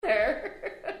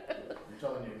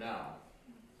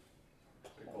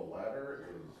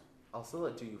I'll sell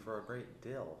it to you for a great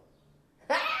deal.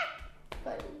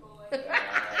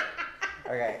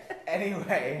 Okay.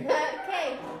 Anyway.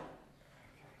 Okay.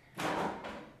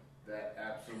 That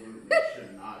absolutely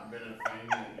should not have been a thing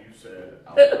that you said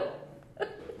out loud.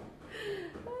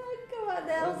 Come on,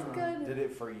 that was good. Did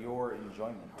it for your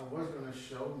enjoyment. I was going to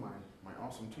show my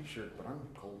awesome t-shirt, but I'm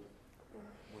cold.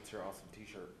 What's your awesome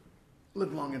t-shirt?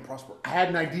 Live long and prosper. I had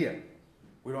an idea.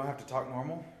 We don't have to talk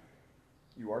normal,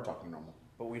 You are talking normal.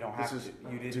 but we don't have This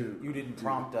to. is- You didn't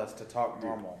prompt us to talk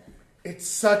normal. It's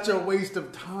such a waste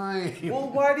of time. Well,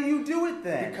 why do you do it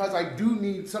then? Because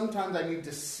sometimes I need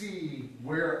to see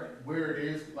where it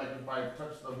is. Like if I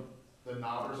touch the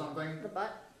knob or something. The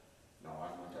butt? No,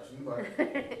 I'm not touching the butt.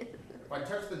 If I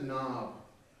touch the knob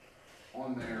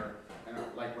on there, and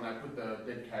like when I put the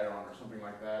dead cat on or something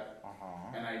like that,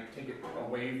 and I take it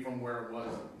away from where it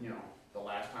was, the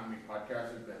last time we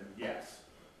podcasted, then yes,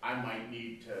 I might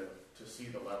need to see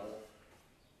the level.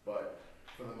 But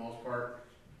for the most part,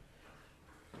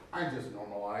 I just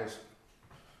normalize.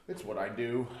 It's what I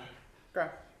do. Okay.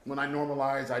 When I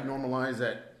normalize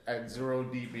at 0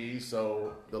 dB,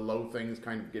 so the low things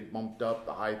kind of get bumped up,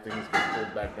 the high things get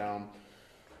pulled back down,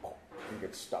 and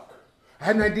get stuck. I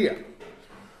had an idea.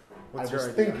 What's I your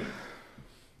was idea? thinking,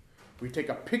 we take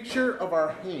a picture of our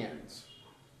hands,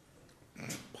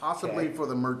 possibly Okay. for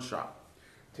the merch shop.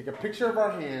 Take a picture of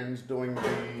our hands doing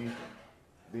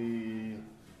the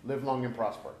Live Long and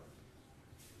Prosper.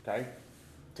 Okay?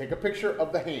 Take a picture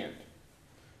of the hand.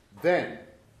 Then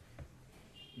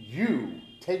you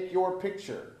take your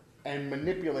picture and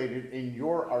manipulate it in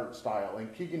your art style,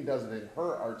 and Keegan does it in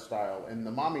her art style, and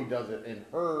the mommy does it in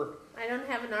her I don't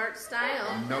have an art style.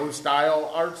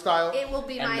 art style. It will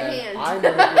be and my then hand. I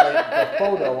manipulate the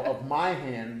photo of my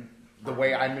hand the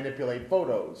way I manipulate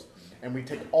photos, and we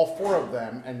take all four of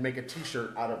them and make a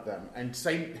T-shirt out of them, and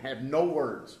have no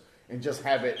words, and just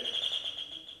have it.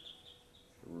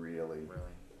 Really. Wow.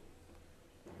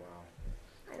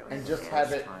 I don't And have just an have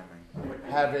art it.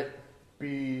 Timing. Have it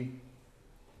be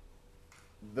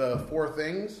the four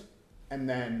things, and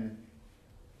then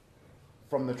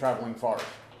from the traveling forest.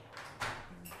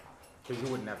 Because you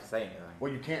wouldn't have to say anything.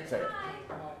 Well, you can't say it.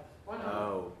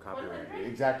 Oh, copyright.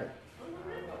 Exactly.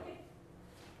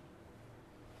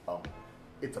 Oh,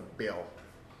 it's a bill.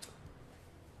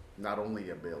 Not only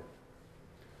a bill.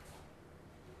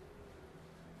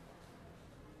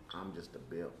 I'm just a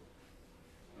bill.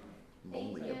 I'm Thank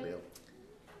only you. a bill.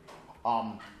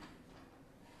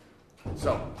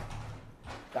 So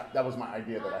that was my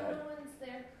idea that I had. No one's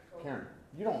there. Karen,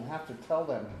 you don't have to tell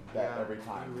them that Yeah, every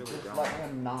time. you really Just don't. let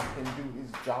him knock and do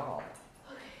his job.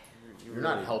 You're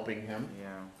not helping him.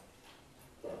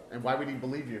 Yeah. And why would he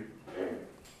believe you?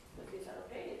 Is that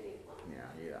okay?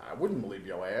 Yeah, I wouldn't believe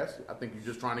your ass. I think you're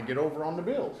just trying to get over on the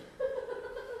bills.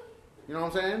 You know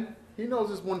what I'm saying? He knows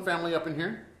there's one family up in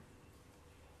here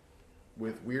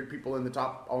with weird people on the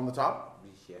top.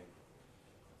 Yeah.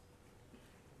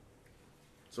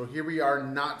 So here we are,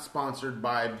 not sponsored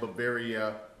by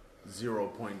Bavaria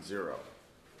 0.0.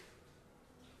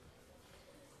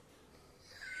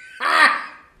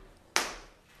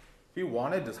 If you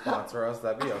wanted to sponsor us,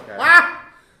 that'd be okay.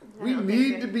 We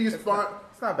need to be sponsored.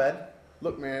 It's not bad.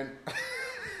 Look, man.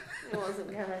 It wasn't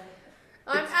good.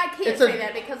 I can't it's a- say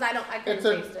that because I couldn't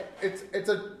taste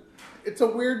it. It's a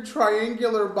weird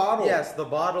triangular bottle. Yes, the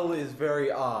bottle is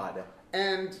very odd.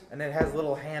 And And it has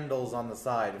little handles on the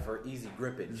side for easy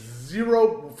grippage.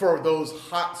 zero for those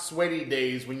hot, sweaty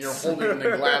days when you're holding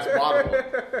the glass bottle.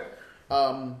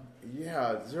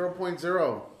 Yeah,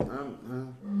 0.0.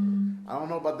 I don't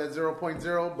know about that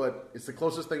 0.0, but it's the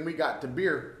closest thing we got to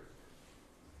beer.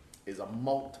 Is a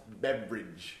malt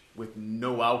beverage with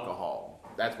no alcohol.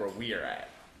 That's where we are at.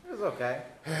 It was okay.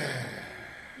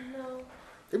 No,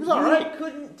 It was all right. You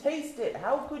couldn't taste it.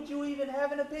 How could you even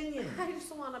have an opinion? I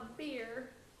just want a beer.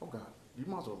 Oh God, you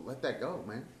might as well let that go,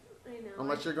 man. I know.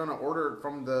 Unless you're gonna order it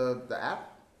from the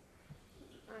app,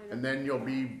 I know. and then you'll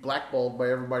be blackballed by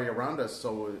everybody around us.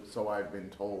 So I've been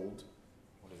told.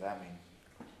 What does that mean?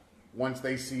 Once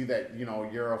they see that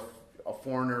you're a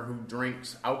foreigner who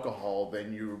drinks alcohol,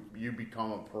 then you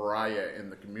become a pariah in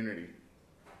the community.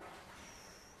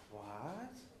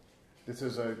 What? This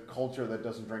is a culture that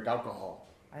doesn't drink alcohol.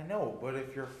 I know, but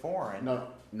if you're foreign...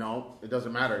 No, it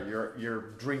doesn't matter.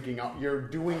 You're drinking out. You're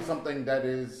doing something that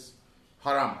is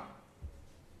haram.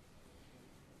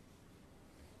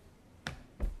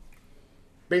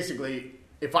 Basically,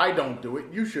 if I don't do it,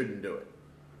 you shouldn't do it.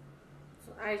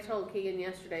 So I told Keegan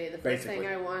yesterday the first Basically. thing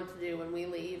I want to do when we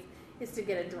leave is to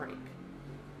get a drink.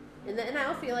 And then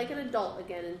I'll feel like an adult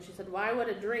again. And she said, why would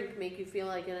a drink make you feel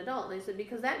like an adult? And I said,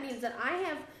 because that means that I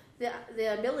have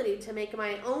the ability to make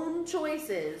my own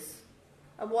choices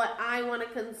of what I want to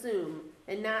consume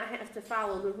and not have to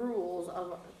follow the rules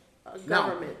of a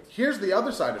government. Now, here's the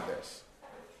other side of this.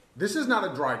 This is not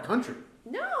a dry country.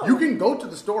 No. You can go to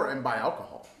the store and buy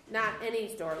alcohol. Not any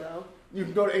store, though. You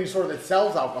can go to any store that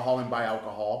sells alcohol and buy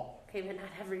alcohol. Okay, but not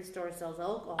every store sells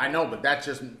alcohol. I know, but that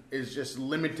is just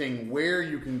limiting where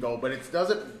you can go. But it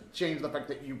doesn't change the fact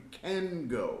that you can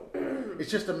go.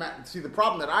 It's just see, the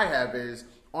problem that I have is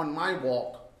on my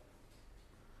walk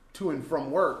to and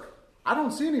from work, I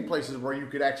don't see any places where you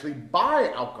could actually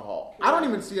buy alcohol. I don't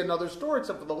even see another store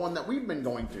except for the one that we've been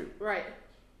going to. Right.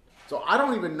 So I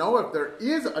don't even know if there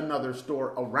is another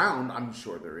store around. I'm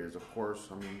sure there is, of course.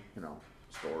 I mean,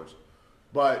 stores.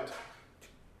 But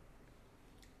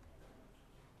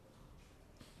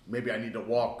maybe I need to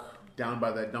walk down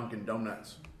by that Dunkin'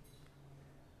 Donuts.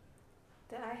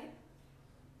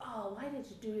 Oh, why did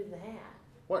you do that?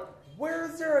 What? Where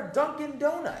is there a Dunkin'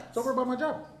 Donuts? It's over by my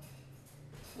job.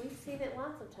 We've seen it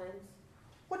lots of times.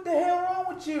 What the hell wrong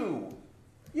with you?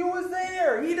 You was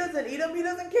there. He doesn't eat them. He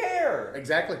doesn't care.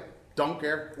 Exactly. Don't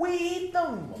care. We eat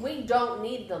them. We don't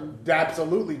need them.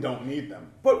 Absolutely don't need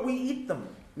them. But we eat them.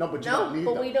 No, but you don't need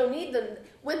them. we don't need them.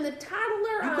 When the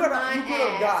toddler on could've my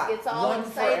got ass gets all one for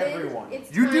excited, everyone.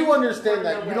 it's You do time understand to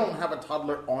that run you away. don't have a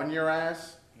toddler on your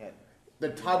ass. Yeah. The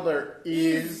toddler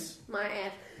is... my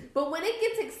ass. But when it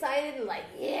gets excited, like,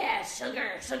 yeah,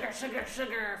 sugar, sugar, sugar,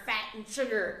 sugar, fat and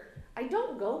sugar, I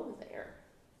don't go there.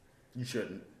 You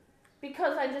shouldn't.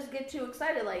 Because I just get too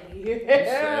excited, like, You said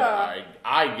yeah.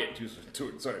 I get too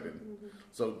excited. Mm-hmm.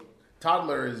 So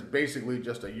toddler is basically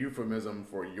just a euphemism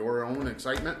for your own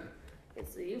excitement.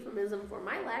 It's a euphemism for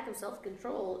my lack of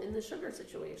self-control in the sugar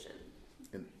situation.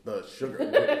 And the sugar.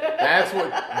 That's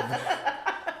what.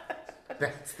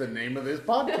 That's the name of this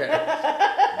podcast.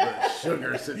 The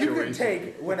sugar situation. You can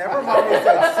take, whenever mommy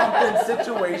says something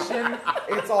situation,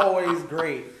 it's always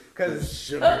great. The Because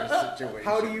sugar situation.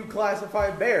 how do you classify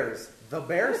bears? The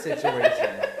bear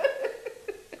situation.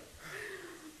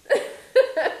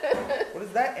 What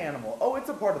is that animal? Oh, it's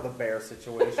a part of the bear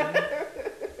situation.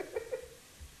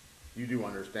 You do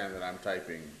understand that I'm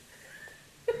typing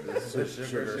this The is a sugar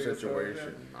sugar situation.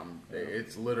 situation.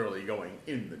 It's literally going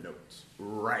in the notes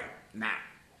right now.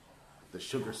 The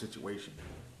sugar situation.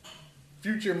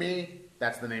 Future me,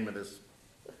 that's the name of this.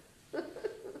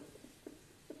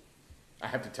 I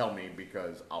have to tell me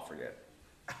because I'll forget.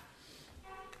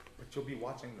 But you'll be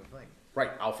watching the thing.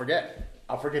 Right, I'll forget.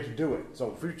 I'll forget to do it.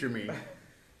 So future me,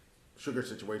 sugar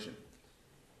situation.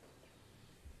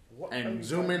 What are And you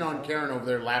zoom in talking on about? Karen over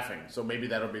there laughing. So maybe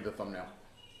that'll be the thumbnail.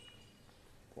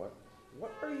 What?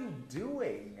 What are you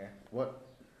doing? What?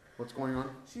 What's going on?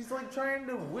 She's like trying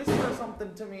to whisper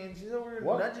something to me and she's over here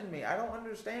What? nudging me. I don't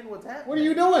understand what's happening. What are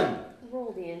you doing?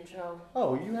 Roll the intro.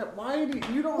 Oh, you have. Why do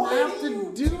you don't Why have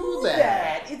do to you do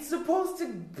that? It's supposed to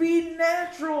be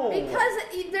natural. Because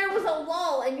there was a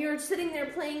lull and you're sitting there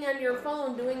playing on your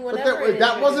phone doing But whatever. it is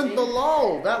that you're wasn't doing. the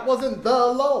lull. That wasn't the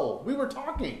lull. We were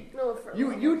talking. No, for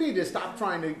You need to stop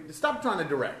trying to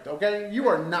direct. Okay, you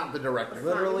are not the director.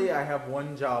 Literally, I have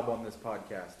one job on this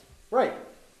podcast. Right.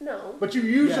 No. But you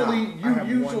Yeah, I have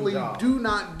usually one job. do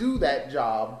not do that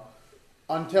job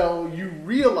until you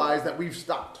realize that we've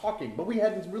stopped talking. But we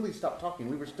hadn't really stopped talking.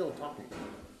 We were still talking.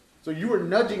 So you were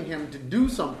nudging him to do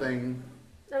something.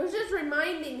 I was just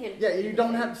reminding him. Yeah, you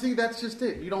don't have. See, that's just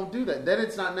it. You don't do that. Then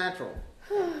it's not natural.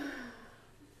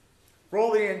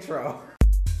 Roll the intro.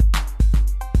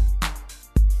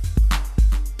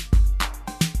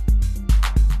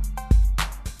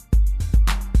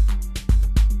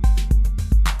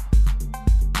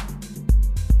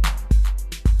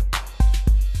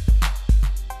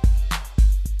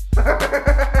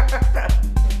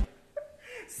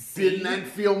 Didn't that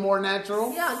feel more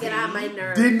natural? Y'all get on my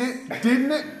nerves. Didn't it?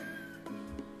 Didn't it?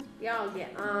 Y'all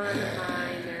get on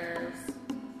my nerves.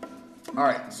 All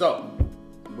right. So,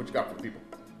 what you got for the people?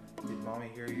 Did mommy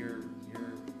hear your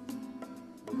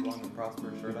live long and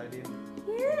prosper shirt idea?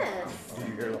 Yes. Did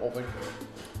you hear the whole thing?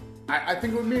 I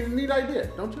think it would be a neat idea,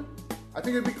 don't you? I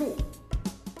think it'd be cool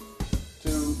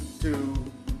to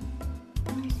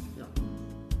you know.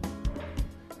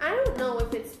 I don't know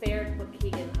if it's fair to put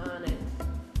Keegan on it.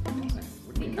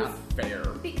 Would be not fair.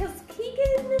 Because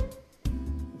Keegan.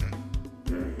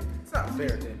 It's not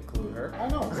fair to include her. I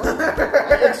know.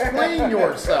 Right? Explain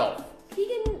yourself.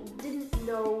 Keegan didn't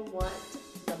know what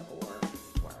the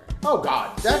Borg were. Oh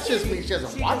God, that's just me. She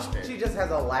hasn't watched She it. just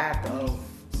has a lack of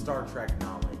Star Trek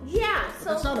knowledge. Yeah, But so.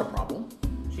 that's not a problem.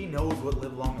 She knows what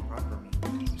live long and prosper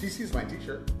means. She sees my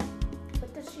T-shirt.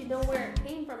 But does she know where it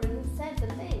came from and who said the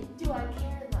thing? Do I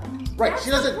care though? Right. That's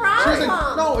She doesn't. the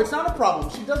problem. No, it's not a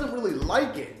problem. She doesn't really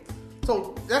like it.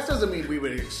 So that doesn't mean we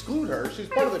would exclude her. She's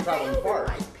part of the traveling part.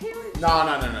 My parents.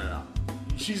 No.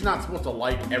 She's not supposed to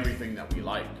like everything that we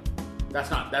like.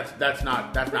 That's not But she should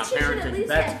at parenting. least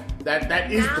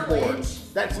That is the board.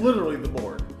 knowledge. That's literally the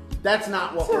board. That's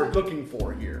not what we're looking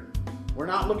for here. We're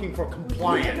not looking for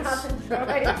compliance.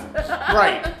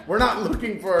 Right. We're not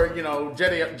looking for,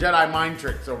 Jedi mind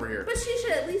tricks over here. But she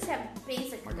should at least have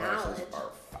basic My glasses knowledge.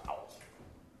 are foul.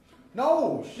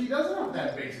 No, she doesn't have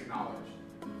that basic knowledge.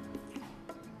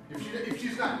 If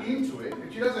she's not into it,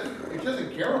 if she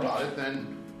doesn't care about it,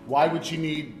 then why would she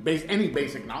need any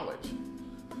basic knowledge?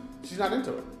 She's not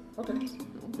into it. Okay.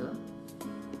 Okay.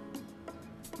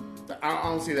 I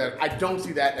don't see that. I don't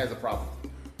see that as a problem.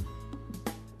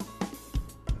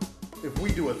 If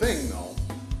we do a thing though,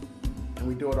 and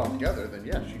we do it all together, then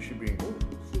yes, she should be included.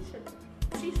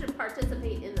 She should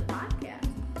participate in the podcast.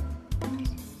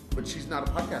 But she's not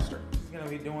a podcaster. She's gonna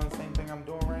be doing the same thing I'm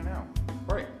doing right now,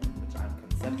 Right. which I'm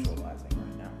conceptualizing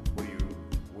right now. What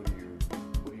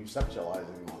are you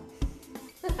sexualizing on?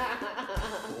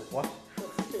 What?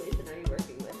 What situation are you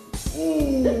working with?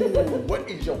 Ooh, what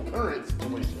is your current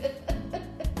situation?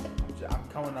 I'm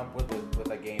coming up with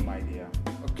a game idea.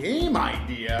 A game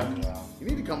idea? Yeah. You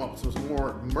need to come up with some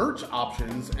more merch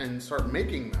options and start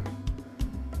making them.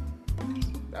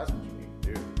 That's what you need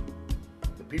to do.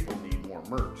 The people need more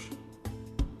merch.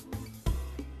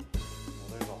 Well,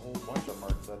 there's a whole bunch of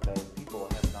merch that the people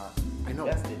have not I know,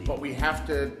 invested in. but we have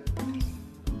to.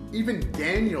 Even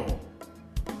Daniel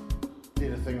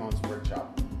did a thing on Spreadshop.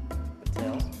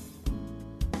 Patel?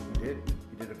 He did.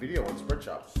 He did a video on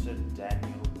Spreadshop. Should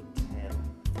Daniel Patel?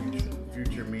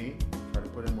 Future me, try to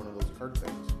put in one of those card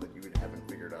things that you haven't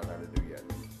figured out how to do yet.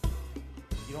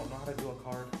 You don't know how to do a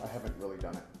card? I haven't really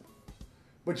done it.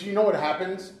 But you know what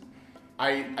happens?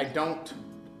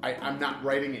 I'm not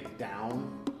writing it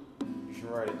down. You should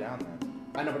write it down then.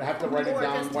 I know, but I have to write it Or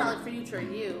down. just tell it future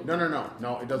you.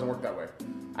 No, it doesn't work that way.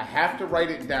 I have to write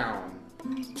it down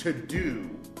to do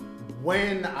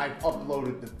when I've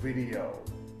uploaded the video,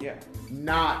 Yeah.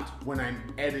 not when I'm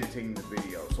editing the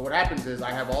video. So what happens is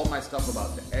I have all my stuff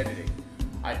about the editing.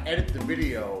 I edit the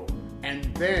video, and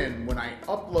then when I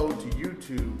upload to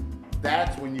YouTube,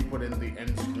 that's when you put in the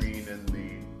end screen and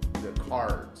the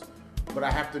cards. But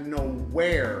I have to know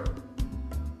where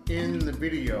in the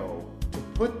video to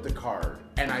put the card,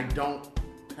 and I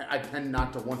tend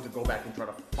not to want to go back and try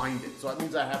to find it. So that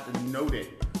means I have to note it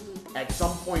at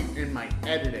some point in my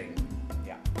editing.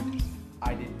 Yeah.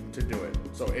 I didn't. To do it.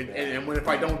 So if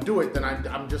I don't do it, then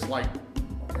I'm just like,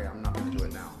 okay, I'm not gonna do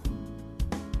it now.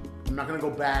 I'm not gonna go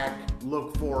back,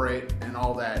 look for it, and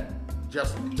all that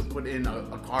just to put in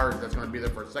a card that's gonna be there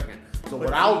for a second. So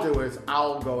what I'll do is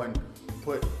I'll go and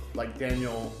put, like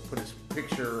Daniel, put his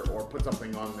picture or put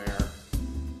something on there.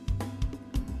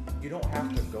 You don't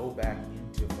have to go back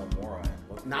into Filmora and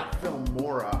look. Not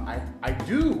Filmora. I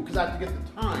do because I have to get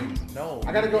the time. No.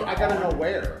 I gotta know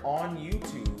where. On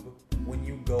YouTube, when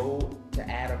you go to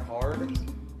add a card,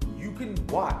 you can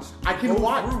watch. I can go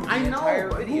watch. through the I know, entire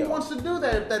but video. who wants to do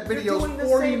that? If that You're video's doing the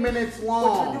 40 same- minutes But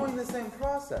long. you're doing the same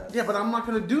process. Yeah, but I'm not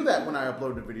going to do that when I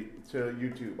upload the video to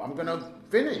YouTube. I'm going to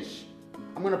finish.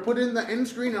 I'm going to put in the end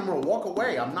screen and I'm going to walk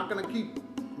away. I'm not going to keep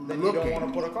Then looking. you don't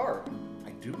want to put a card. I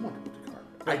do want to put the card.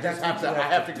 But I just that's have what to. you I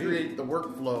have have to to do. create the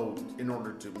workflow in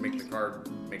order to make the card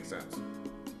make sense.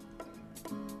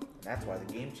 That's why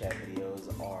the game chat videos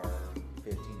are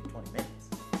 15 to 20 minutes.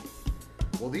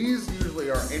 Well, these usually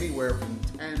are anywhere from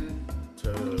 10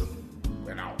 to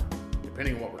an hour,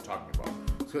 depending on what we're talking about.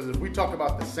 Because if we talk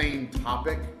about the same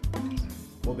topic,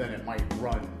 well, then it might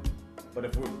run. But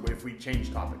if we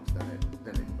change topics,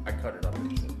 I cut it up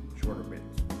into shorter bits,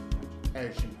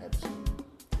 as you have seen.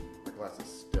 My glasses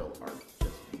still are just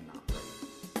not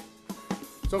right.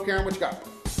 So, Karen, what you got?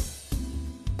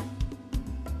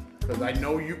 Because I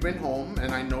know you've been home,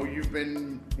 and I know you've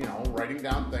been, writing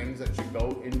down things that should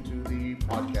go into the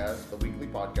podcast, the weekly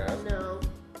podcast. No,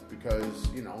 Because,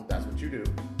 that's what you do.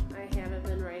 I haven't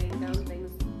been writing down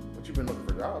things. But you've been looking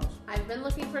for jobs. I've been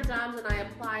looking for jobs and I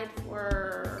applied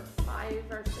for 5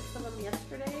 or 6 of them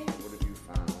yesterday. What have you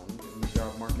found in the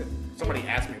job market? Somebody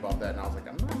asked me about that, and I was like,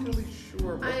 I'm not really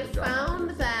sure what I the job found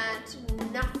market is.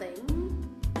 that nothing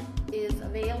is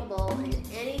available in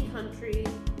any country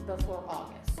before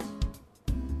August.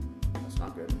 That's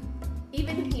not good.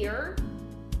 Even here,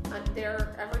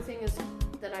 everything is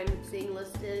that I'm seeing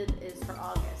listed is for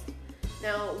August.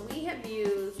 Now, we have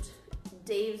used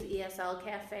Dave's ESL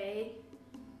Cafe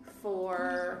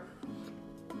for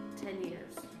 10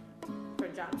 years for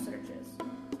job searches,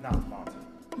 Not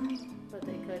sponsored. but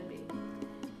they could be.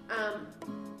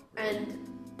 And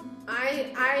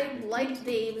I like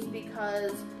Dave's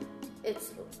because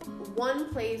it's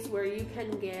one place where you can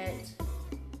get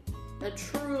a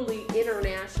truly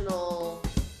international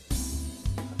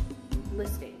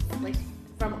listing, like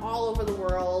from all over the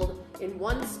world in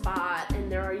one spot,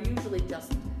 and there are usually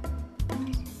just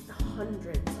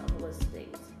hundreds of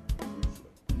listings.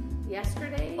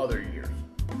 Yesterday, Other years,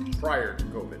 prior to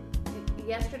COVID.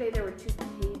 Yesterday there were 2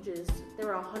 pages. There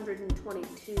were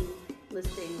 122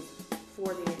 listings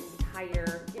for the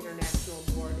entire international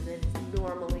board, and it's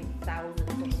normally thousands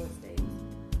of listings.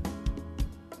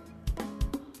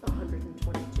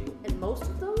 122, and most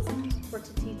of those were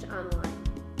to teach online.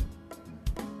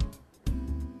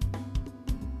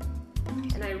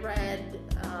 And I read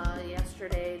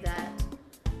yesterday that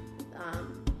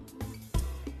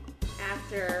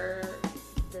after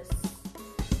this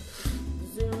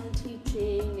Zoom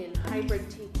teaching and hybrid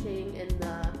teaching and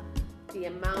the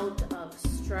amount of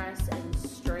stress and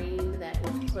strain that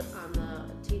was put on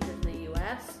the teachers in the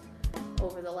U.S.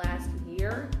 over the last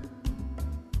year,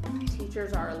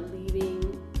 teachers are leaving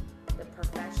the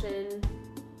profession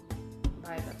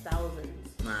by the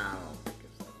thousands. Nah, I don't think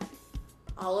it's that.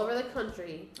 All over the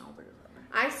country. I don't think it's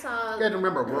that. I saw... You have to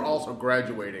remember, we're also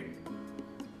graduating.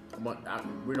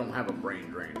 We don't have a brain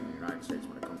drain in the United States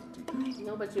when it comes to teachers.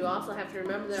 No, but you also have to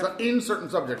remember that So in certain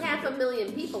subjects.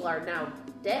 500,000 people are now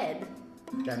dead.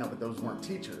 Yeah, no, but those weren't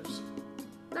teachers.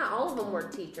 Not all of them were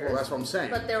teachers. Well, that's what I'm saying.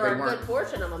 But there They were a weren't- good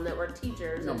portion of them that were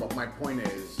teachers. No, but my point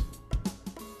is,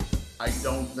 I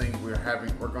don't think we're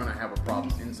going to have a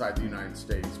problem inside the United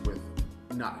States with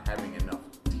not having enough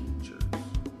teachers.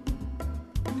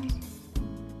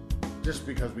 Just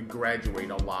because we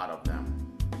graduate a lot of them.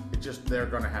 It's just they're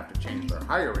going to have to change their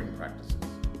hiring practices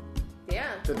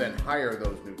Yeah. to then hire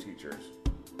those new teachers.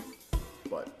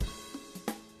 But,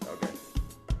 okay.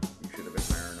 You should have been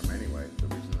hiring them anyway. The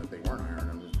reason that they weren't hiring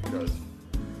them is because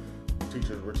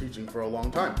teachers were teaching for a long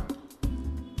time.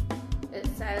 It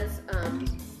says in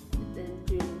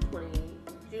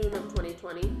June of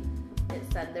 2020, it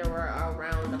said there were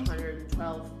around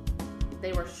 112.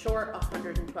 They were short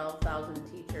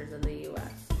 112,000 teachers in the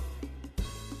U.S.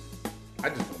 I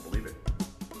just don't believe it.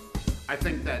 I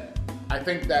think that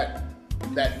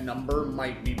that number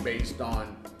might be based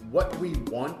on what we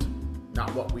want,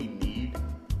 not what we need.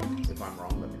 If I'm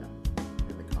wrong, let me know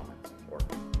in the comments or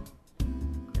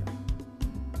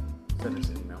send us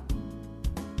an email.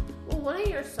 Well, one of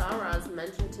your Saras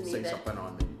mentioned to me Say that something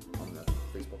on the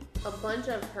Facebook. a bunch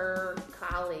of her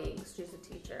colleagues, she's a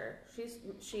teacher,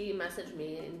 she messaged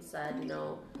me and said, you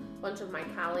know, a bunch of my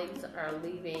colleagues are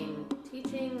leaving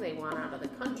teaching, they want out of the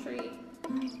country.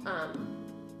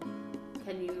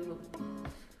 Can you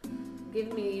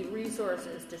give me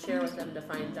resources to share with them to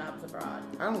find jobs abroad?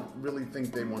 I don't really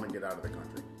think they want to get out of the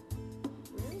country,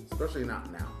 especially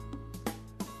not now.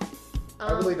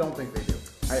 I really don't think they do.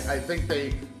 I think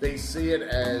they see it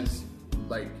as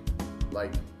like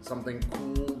something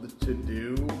cool to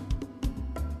do,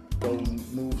 go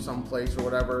move someplace or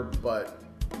whatever, but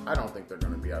I don't think they're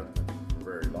going to be out of the country for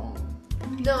very long.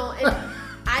 No, and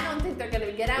I don't think they're going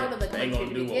to get out of the They ain't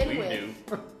country to gonna do what begin we with.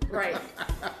 do. Right.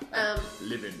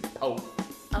 Live in Pope.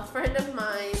 A friend of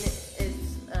mine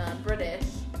is British,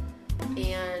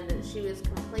 and she was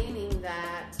complaining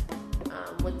that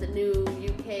with the new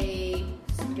UK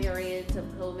variant of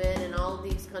COVID and all of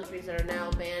these countries that are now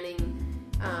banning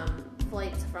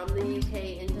flights from the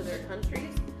UK into their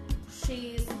countries,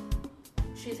 she's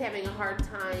having a hard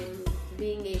time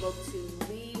being able to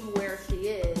leave where she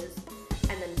is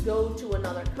and then go to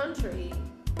another country.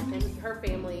 And her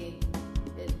family,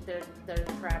 they're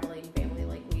traveling family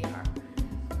like we are.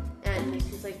 And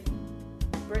she's like,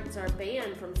 Brits are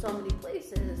banned from so many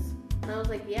places. And I was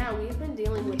like, yeah, we've been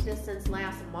dealing with this since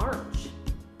last March.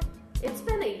 It's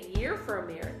been a year for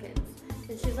Americans.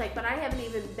 And she's like, but I haven't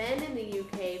even been in the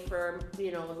UK for, the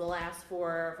last 4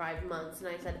 or 5 months. And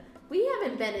I said, we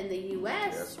haven't been in the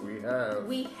U.S. Yes, we have.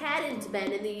 We hadn't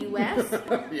been in the U.S.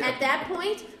 Yeah. at that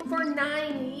point for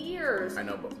 9 years. I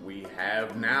know, but we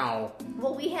have now.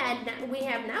 Well, we have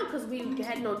now because we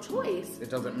had no choice. It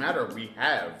doesn't matter. We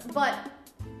have. But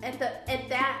at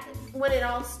that when it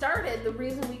all started, the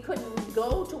reason we couldn't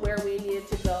go to where we needed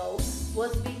to go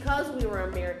was because we were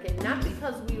American, not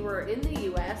because we were in the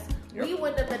U.S. Yep. We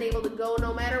wouldn't have been able to go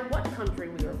no matter what country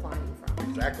we were flying from.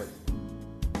 Exactly.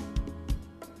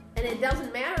 And it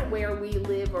doesn't matter where we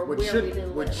live or where we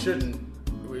didn't live.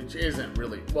 Which isn't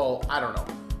really, well, I don't know.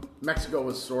 Mexico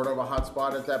was sort of a hot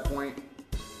spot at that point.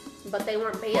 But they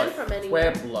weren't banned But from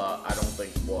anywhere. Puebla, I don't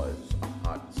think was a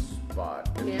hot spot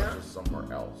as Yeah. much as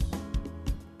somewhere else.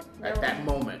 There At that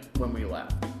moment when we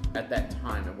left. at that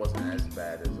time, it wasn't as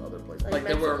bad as other places. Like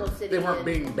Mexico City they weren't and-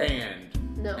 being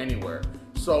banned No. anywhere.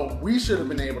 So we should have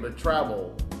been able to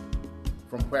travel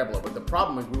from Puebla, but the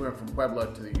problem is we went from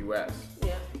Puebla to the U.S.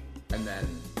 Yeah. and then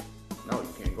no, you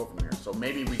can't go from here. So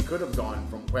maybe we could have gone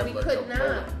from Puebla We to could not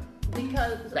Poland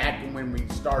because back when we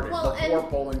started, Well, before and-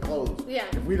 Poland closed. Yeah.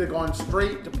 If we'd have gone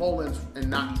straight to Poland and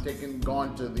not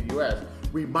gone to the U.S.,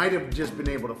 we might have just been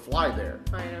able to fly there.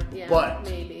 I don't. Yeah. But-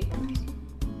 maybe,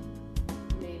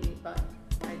 but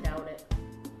I doubt it.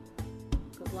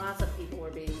 Because lots of people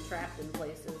were being trapped in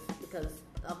places because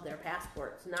of their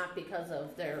passports, not because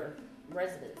of their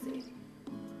residency.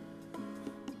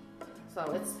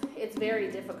 So it's very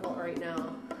difficult right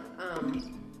now.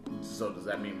 So does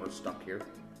that mean we're stuck here?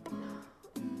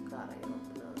 God, I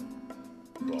hope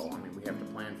not. Well, I mean, we have to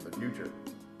plan for the future.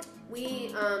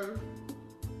 We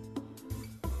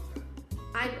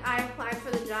I applied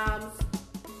for the jobs.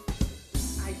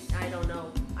 I don't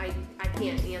know. I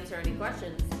can't answer any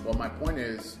questions. Well, my point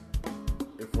is,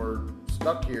 if we're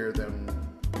stuck here, then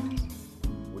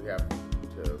we have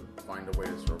to find a way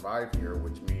to survive here,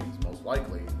 which means most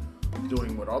likely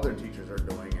doing what other teachers are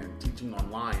doing and teaching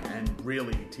online and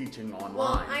really teaching online.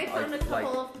 Well, I found a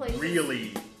couple of places.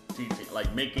 Really teaching,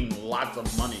 like making lots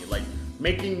of money, like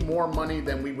making more money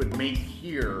than we would make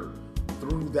here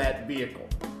through that vehicle.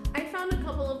 I found a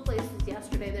couple of places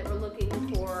yesterday that were looking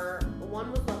for, one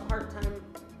was a part-time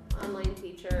online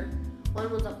teacher, one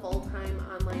was a full-time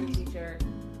online teacher.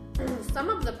 Some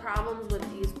of the problems with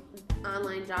these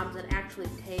online jobs that actually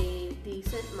pay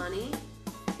decent money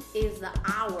is the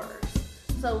hours.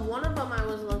 So one of them I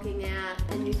was looking at,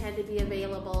 and you had to be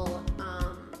available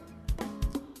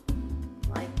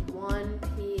like 1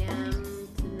 p.m.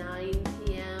 to 9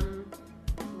 p.m.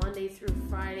 Monday through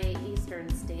Friday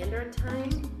Eastern Standard Time.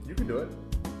 You can do it.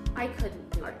 I couldn't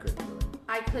do it. I couldn't do it.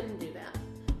 I couldn't do that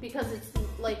because it's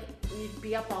like you'd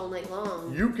be up all night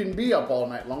long. You can be up all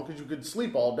night long because you could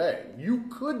sleep all day. You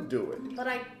could do it. But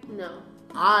no.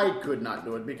 I could not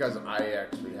do it because I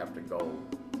actually have to go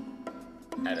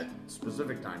at a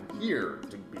specific time here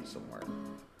to be somewhere.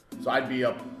 So I'd be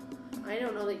up. I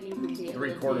don't know that you would be able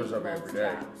to 3/4 do of both every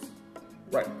day. jobs.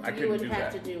 Right, I You couldn't would do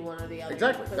have that. to do one or the other.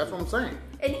 Exactly, because- that's what I'm saying.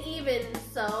 And even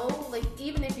so, like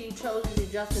even if you chose to do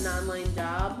just an online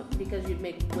job, because you'd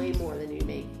make way more than you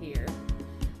make here,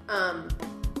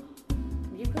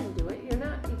 you couldn't do it. You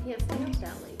can't stay up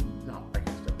that late. No, I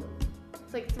can't step late.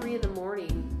 It's like 3 in the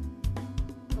morning.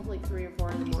 It's like 3 or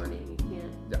 4 in the morning. You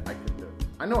can't. Yeah, I couldn't do it.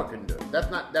 I know I couldn't do it.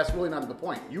 That's really not the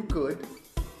point. You could.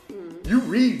 You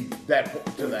read that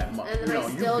to that much. And then I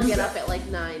still get up at like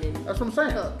 9 and That's what I'm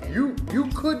saying. cook and- You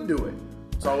could do it.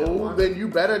 I don't So want then you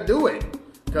better do it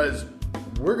because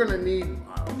we're gonna need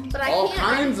But I all can't.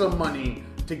 kinds of money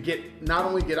to not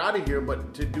only get out of here,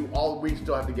 but to do all. We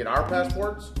still have to get our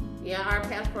passports. Yeah, our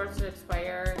passports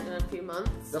expire in a few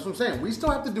months. That's what I'm saying. We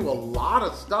still have to do a lot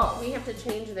of stuff. We have to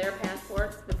change their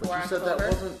passports before you said October.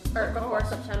 that wasn't or a before cost.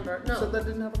 September. You No, said that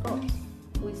didn't have a cost.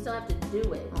 we still have to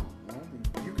do it. Oh,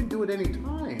 well, you can do it any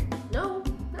time. No,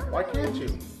 not Why really. can't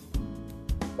you?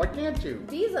 Why can't you?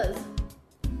 Visas.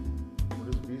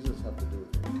 What does visas have to do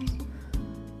with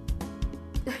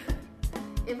it?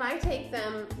 If I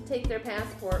take their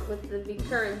passport with the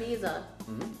current visa,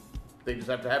 They just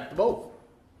have to have both.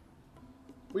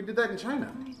 We did that in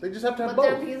China. They just have to have but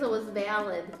their both. visa was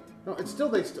valid. No, it's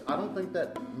still I don't think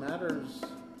that matters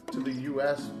to the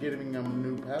U.S. giving them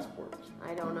new passports.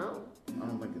 I don't know. I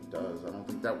don't think it does. I don't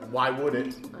think that. Why would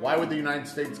it? Why would the United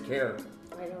States care?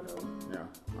 I don't know. Yeah,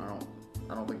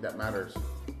 I don't think that matters.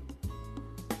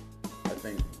 I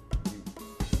think.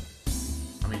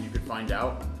 You could find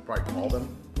out. You could probably call them,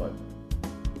 but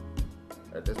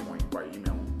at this point, you probably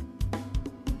email them.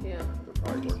 Yeah. They're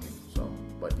probably working. So,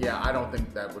 but yeah, I don't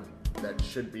think that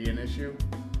should be an issue.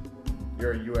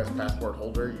 You're a U.S. passport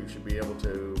holder. You should be able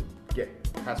to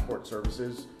get passport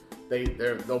services.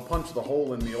 They'll punch the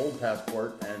hole in the old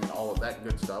passport and all of that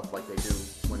good stuff, like they do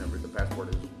whenever the passport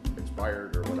is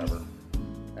expired or whatever.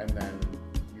 And then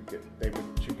they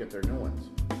should get their new ones.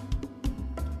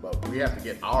 But we have to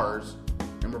get ours,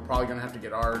 and we're probably going to have to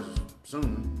get ours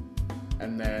soon.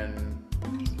 And then,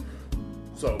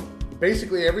 so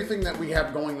basically everything that we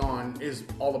have going on is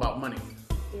all about money.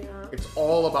 Yeah. It's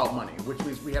all about money, which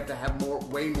means we have to have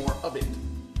way more of it.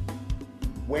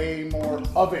 Way more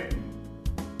of it.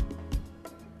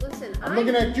 Listen, I'm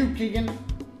looking at you, Keegan.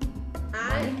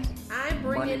 I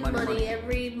bring in money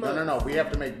every month. No. We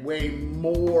have to make way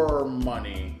more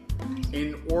money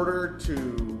in order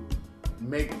to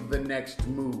make the next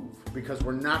move, because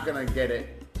we're not going to get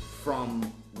it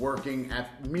from working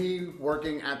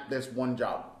at this one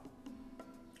job.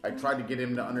 I tried to get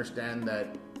him to understand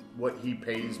that what he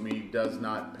pays me does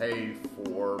not pay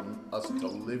for us to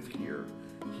live here.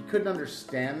 He couldn't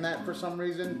understand that for some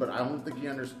reason, but I don't think he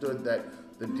understood that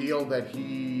the deal that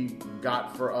he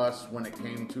got for us when it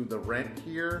came to the rent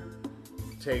here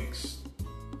takes...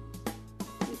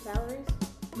 Two salaries?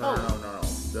 No.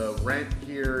 The rent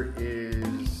here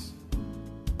is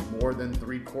more than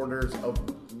 3/4 of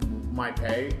my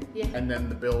pay, Yeah. and then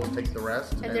the bills take the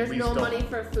rest. And there's no money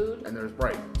for food? And there's,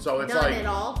 right. So it's None like... at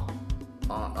all?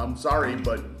 I'm sorry,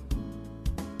 but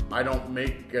I don't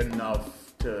make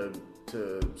enough to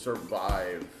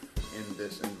survive in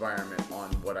this environment on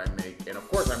what I make. And of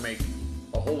course I make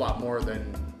a whole lot more than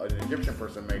an Egyptian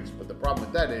person makes, but the problem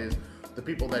with that is the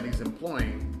people that he's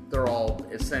employing, they're all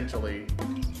essentially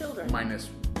children, minus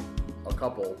a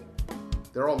couple,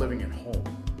 they're all living at home.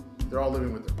 They're all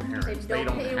living with their parents. They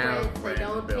don't pay have rent, they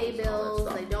don't pay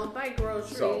bills, they don't buy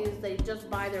groceries, So- they just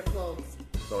buy their clothes.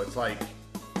 So it's like,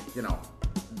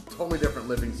 totally different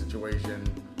living situation,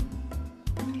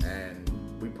 and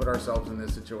we put ourselves in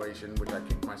this situation, which I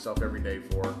kick myself every day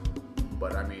for,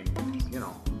 but I mean,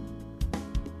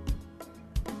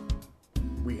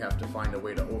 we have to find a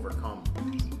way to overcome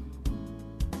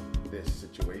this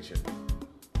situation.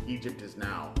 Egypt is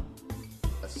now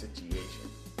a situation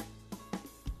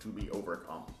to be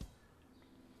overcome.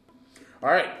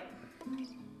 All right.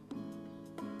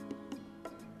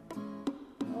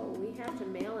 We have to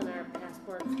mail in our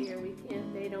passports here. We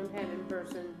can't, they don't have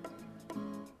in-person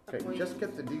Okay, appointments. just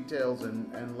get the details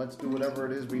and let's do whatever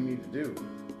it is we need to do.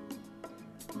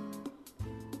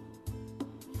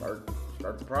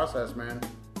 Start the process, man.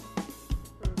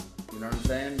 You know what I'm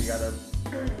saying? You gotta,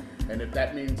 and if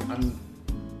that means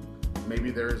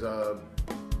maybe there's a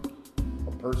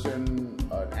person,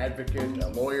 an advocate, a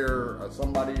lawyer,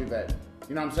 somebody that,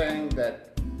 you know what I'm saying,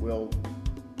 that will...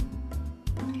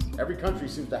 Every country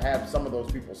seems to have some of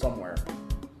those people somewhere.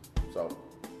 So,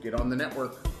 get on the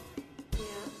network. Yeah.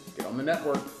 Get on the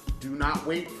network. Do not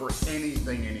wait for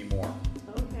anything anymore.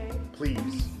 Okay.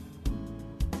 Please.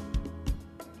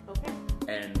 Okay.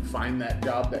 And find that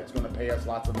job that's going to pay us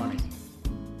lots of money.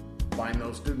 Find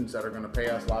those students that are going to pay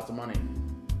us lots of money.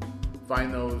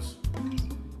 Find those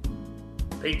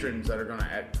patrons that are going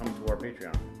to come to our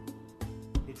Patreon.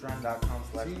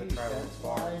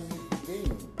 Patreon.com/thetraveling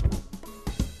game.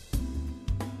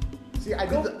 See, I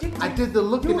did the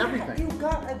look and everything. You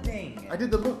got a ding. I did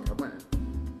the look. I went.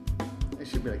 It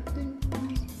should be like ding.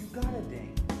 You got a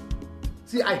ding.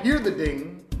 See, I hear the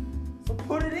ding. So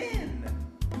put it in.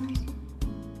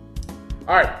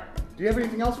 All right. Do you have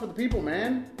anything else for the people,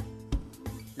 man?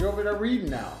 You're over there reading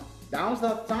now. Now's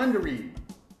not the time to read.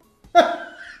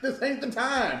 This ain't the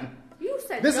time. You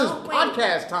said This is don't wait.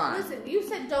 podcast time. Listen, you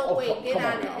said don't Oh, wait, get come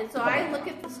on on it. now. And so Come I on look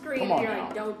now. at the screen Come and on you're now.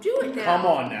 like, don't do it now. Come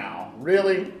on now.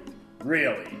 Really?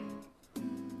 Really?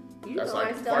 You That's know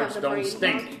like I still have farts the don't brain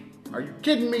stink. Are you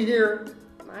kidding me here?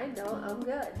 fart. I don't, I'm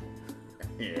good.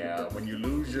 Yeah, when you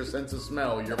lose your sense of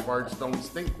smell, your farts don't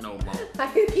stink no more. I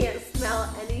can't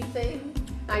smell anything.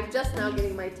 I'm just now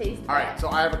getting my taste All right, back. so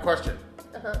I have a question.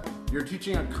 Uh-huh. You're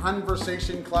teaching a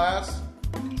conversation class.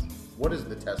 What is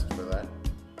the test for that?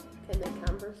 Can they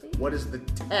conversate? What is the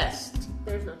test?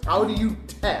 There's no How do you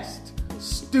test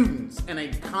students in a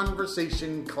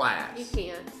conversation class? You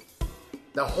can't.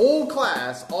 The whole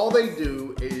class, all they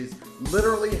do is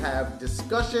literally have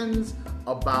discussions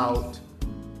about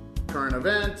current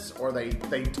events, or they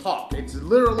talk. It's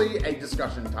literally a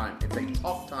discussion time. It's a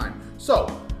talk time. So,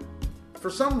 for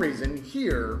some reason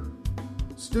here,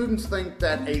 students think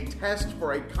that a test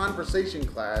for a conversation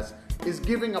class is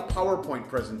giving a PowerPoint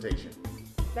presentation.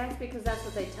 That's because that's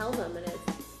what they tell them it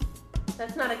is.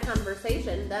 That's not a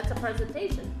conversation, that's a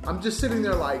presentation. I'm just sitting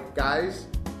there like, guys,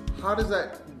 how does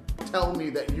that tell me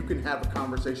that you can have a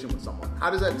conversation with someone? How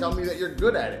does that tell me that you're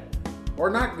good at it or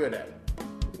not good at it?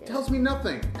 It tells me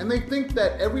nothing. And they think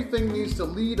that everything needs to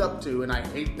lead up to, and I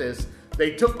hate this,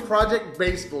 they took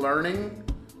project-based learning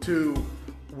to,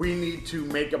 we need to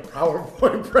make a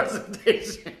PowerPoint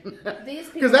presentation.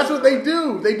 Because that's what they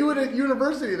do. They do it at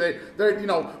university. They're,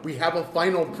 we have a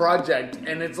final project,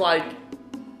 and it's like,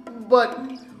 but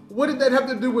what did that have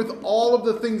to do with all of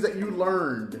the things that you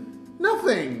learned?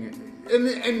 Nothing.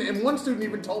 And one student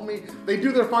even told me they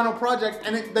do their final project,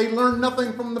 and they learn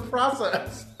nothing from the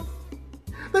process.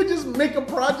 They just make a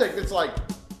project. It's like,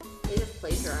 They just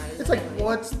plagiarize. it's like, anyway.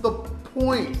 what's the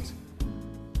point?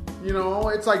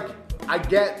 It's like, I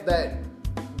get that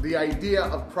the idea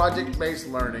of project-based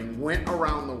learning went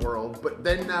around the world, but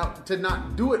then now to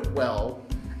not do it well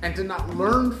and to not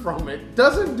learn from it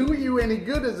doesn't do you any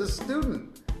good as a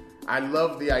student. I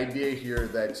love the idea here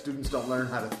that students don't learn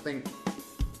how to think.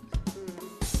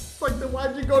 It's like, then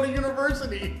why'd you go to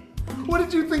university? What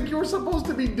did you think you were supposed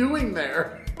to be doing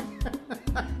there?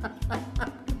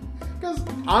 Because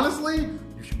honestly,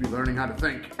 you should be learning how to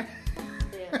think.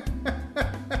 Yeah.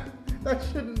 That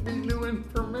shouldn't be new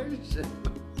information.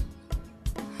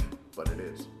 But it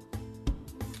is.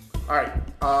 Alright,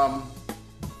 oh,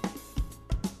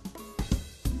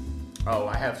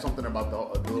 I have something about the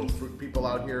little fruit people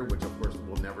out here, which of course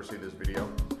will never see this video.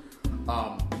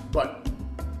 But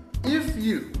if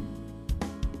you,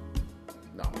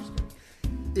 no, I'm just kidding.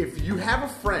 If you have a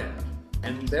friend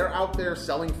and they're out there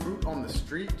selling fruit on the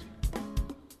street,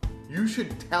 you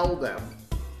should tell them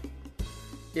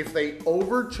if they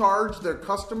overcharge their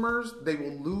customers, they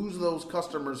will lose those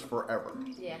customers forever.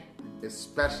 Yeah.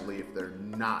 Especially if they're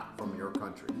not from your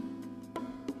country.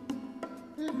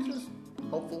 It's just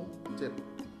hopeful tip.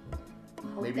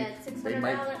 Hope Maybe that they $600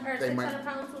 might- or they 600 might-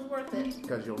 pounds was worth it.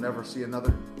 Because you'll never see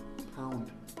another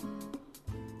pound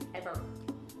Ever.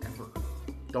 ever.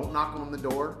 Don't knock on the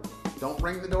door. Don't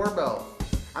ring the doorbell.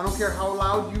 I don't care how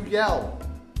loud you yell.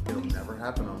 It'll never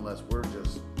happen unless we're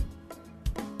just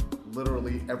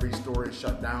literally every store is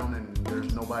shut down and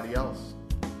there's nobody else.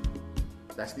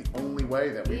 That's the only way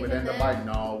that we would Even end up then- buying.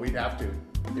 No, we'd have to.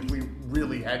 If we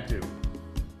really had to.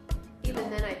 Even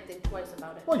then, I'd think twice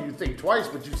about it. Well, you think twice,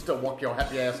 but you still walk your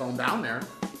happy ass on down there.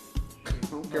 I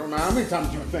don't care how many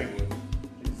times you think.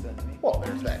 She sent me. Well,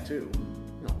 there's that too.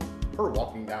 No, her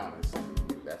walking down is sending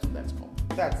you. That's what that's called.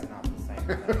 That's not the same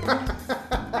thing.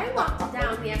 I walked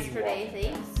down yesterday,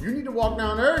 thanks. You need to walk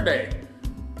down every day.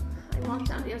 I walked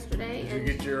down yesterday Did you and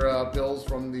get your pills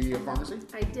from the pharmacy?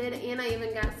 I did, and I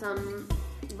even got some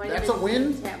vitamin That's a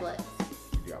win? D tablets.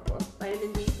 You got what?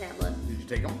 Vitamin D tablets. Did you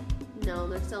take them? No,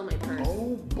 they're still in my purse.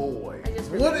 Oh boy. I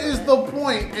just What remembered is it. the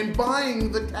point in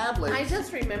buying the tablets? I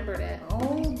just remembered it.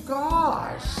 Oh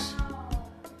gosh.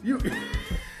 You.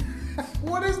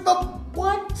 What is the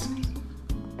what?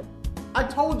 I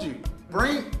told you.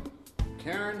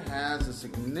 Karen has a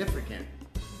significant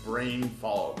brain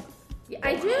fog. Yeah,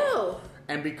 I do.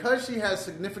 And because she has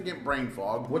significant brain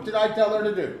fog, what did I tell her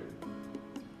to do?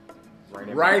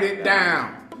 Write Write it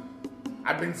down.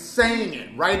 I've been saying it.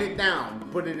 Write it down.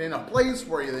 Put it in a place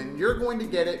where then you're going to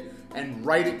get it and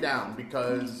write it down.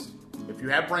 Because if you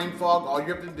have brain fog, all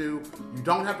you have to do, you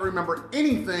don't have to remember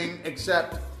anything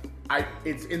except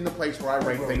it's in the place where I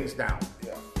write things down.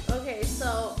 Yeah. Okay,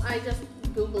 so I just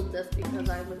Googled this because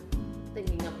I was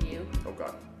thinking of you. Oh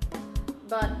God.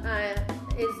 But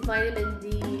is vitamin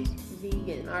D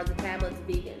vegan? Are the tablets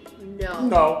vegan? No.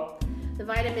 No. The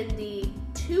vitamin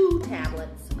D2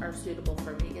 tablets are suitable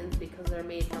for vegans because they're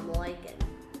made from lichen.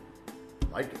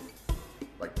 Like it.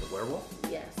 Like the werewolf?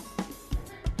 Yes.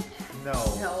 No.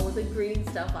 No, the green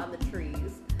stuff on the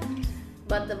trees.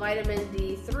 But the vitamin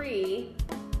D3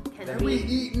 can Then we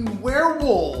be eating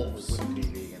werewolves. Wouldn't be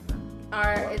vegan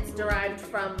then. it's derived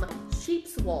from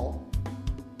sheep's wool.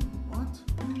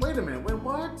 What? Wait a minute. Wait,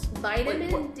 what? Vitamin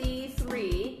Wait, what?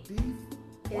 D3 D?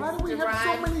 Why is do we have so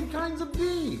derived many kinds of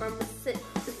D?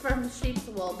 from sheep's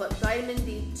wool, but vitamin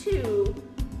D2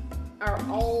 are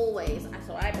always.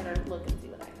 So I better look and see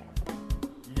what I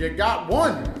have. You got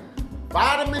one.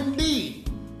 Vitamin D.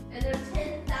 And there's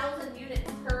 10,000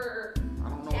 units per I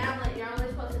don't know. tablet. You're only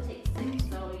supposed to take 6,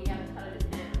 so you gotta cut it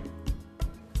in half.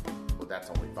 Well, that's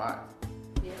only 5.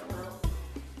 Yeah, well,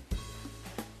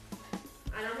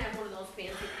 I don't have one of those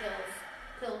fancy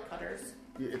pill cutters.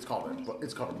 It's called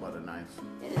a butter knife.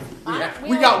 It is.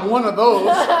 We got one of those.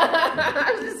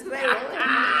 I was just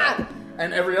saying.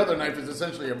 And every other knife is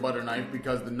essentially a butter knife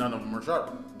because none of them are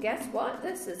sharp. Guess what?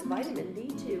 This is vitamin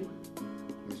D2.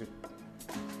 Let me see.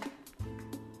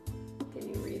 Can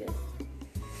you read it?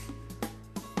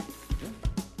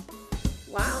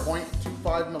 Wow.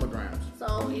 0.25 milligrams.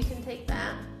 So you can take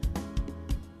that.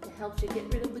 It helps you get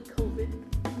rid of the COVID.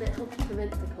 And it helps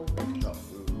prevent the COVID. No,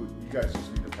 you guys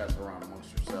just need to pass it around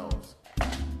amongst yourselves.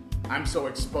 I'm so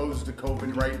exposed to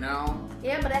COVID right now.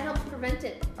 Yeah, but it helps prevent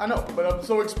it. I know, but I'm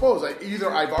so exposed.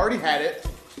 Either I've already had it,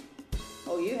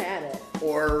 Oh, you had it.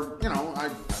 or, I don't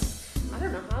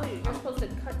know how you're supposed to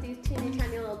cut these teeny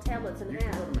tiny little tablets in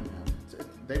half.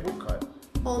 They will cut.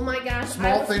 Oh my gosh.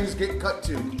 Small things get cut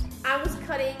too. I was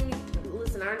cutting,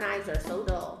 listen, our knives are so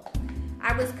dull.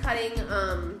 I was cutting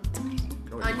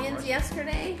onions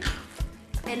yesterday,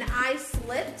 and I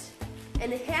slipped,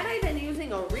 and had I been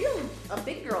using a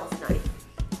big girl's knife,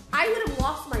 I would have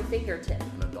lost my fingertip.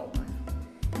 An adult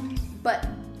knife. But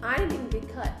I didn't even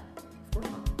get cut. Of course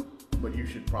not. But you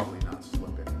should probably not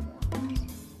slip anymore.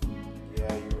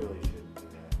 Yeah, you really shouldn't do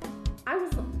that.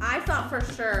 I thought for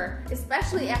sure,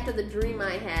 especially after the dream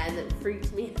I had that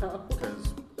freaked me out.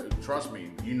 Because, trust me,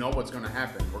 you know what's going to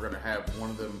happen. We're going to have one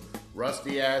of them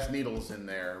rusty ass needles in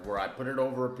there where I put it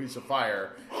over a piece of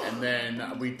fire, and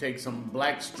then we take some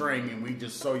black string and we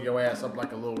just sew your ass up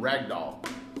like a little rag doll.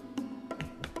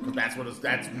 That's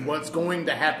what's going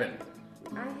to happen.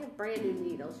 I have brand new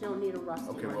needles. You don't need a rusty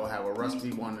one. Okay, we'll have a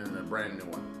rusty one and a brand new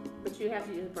one. But you have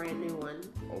to use a brand new one.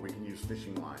 Or we can use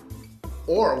fishing line.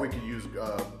 Or we could use,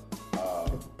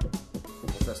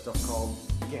 what's that stuff called?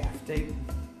 Gaff tape.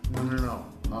 No.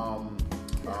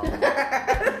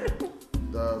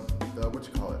 The what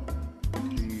you call it?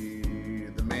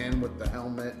 The man with the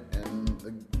helmet and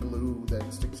the glue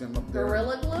that sticks him up there.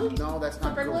 Gorilla glue? No, that's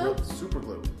not Super Gorilla. glue? Super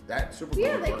glue. That super glue.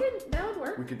 Yeah, would work. that would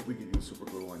work. We could use super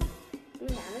glue on you. Do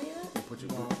we have any of that?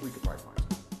 We could probably find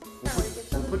some. Probably get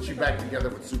some We'll put you back together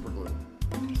with super glue,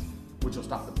 which will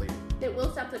stop the bleeding. It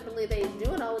will stop the bleeding. They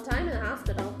do it all the time in the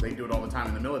hospital. They do it all the time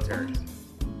in the military.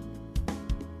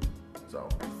 So,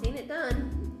 I've seen it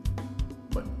done.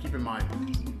 but keep in mind,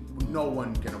 no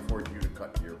one can afford you to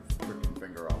cut your freaking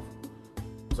finger off.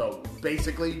 So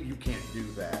basically, you can't do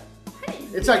that.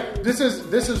 It's like this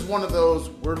is one of those.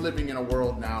 We're living in a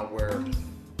world now where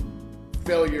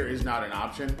failure is not an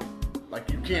option. Like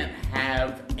you can't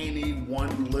have any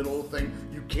one little thing.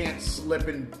 You can't slip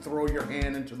and throw your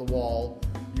hand into the wall.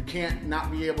 You can't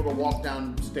not be able to walk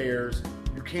downstairs.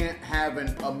 You can't have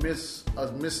a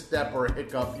misstep or a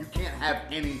hiccup. You can't have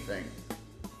anything.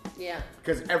 Yeah.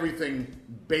 Because everything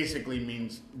basically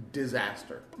means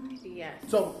disaster. Yes.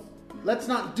 So let's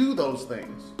not do those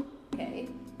things. Okay.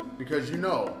 Because there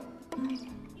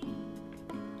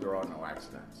are no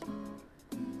accidents.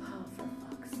 Oh, for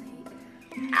fuck's sake.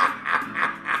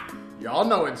 Y'all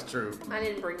know it's true. I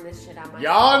didn't bring this shit out my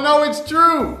Y'all know it's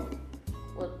true.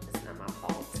 Well, it's not my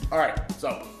fault. Alright,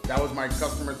 so that was my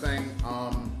customer thing.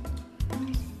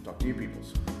 Talk to you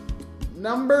peoples.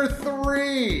 Number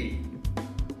 3.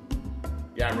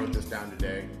 Yeah, I wrote this down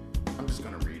today. I'm just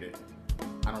gonna read it.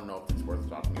 I don't know if it's worth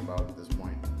talking about at this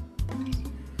point.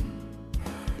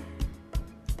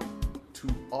 To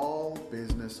all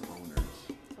business owners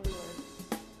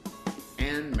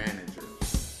and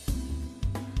managers,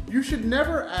 you should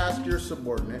never ask your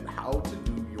subordinate how to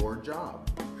do your job.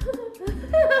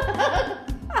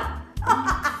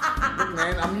 Look,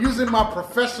 man, I'm using my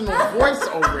professional voice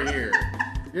over here.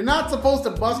 You're not supposed to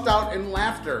bust out in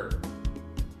laughter.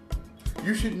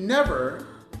 You should never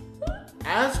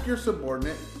ask your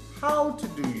subordinate how to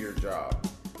do your job.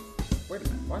 Wait a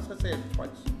minute, why did I say it twice?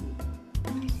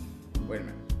 Wait a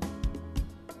minute.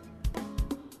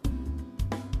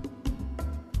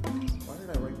 Why did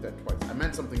I write that twice? I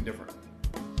meant something different.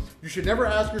 You should never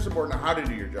ask your subordinate how to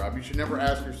do your job. You should never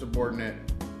ask your subordinate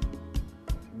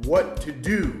what to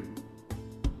do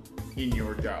in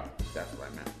your job. That's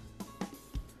what I meant.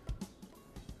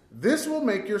 This will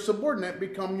make your subordinate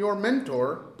become your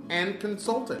mentor and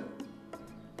consultant.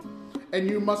 And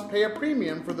you must pay a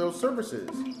premium for those services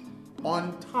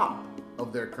on top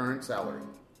of their current salary.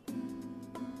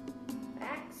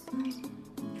 Facts.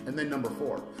 And then number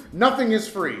 4, nothing is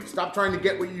free. Stop trying to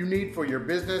get what you need for your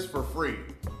business for free.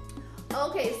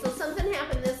 Okay, so something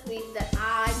happened this week that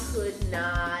I could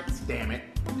not Damn it.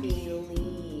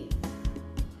 believe.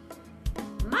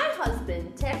 My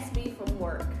husband texted me from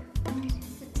work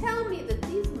to tell me that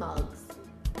these mugs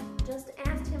just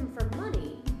asked him for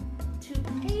money to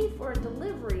pay for a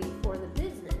delivery for the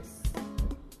business.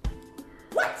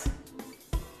 What?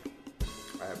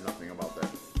 I have nothing about that.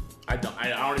 I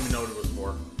don't even know what it was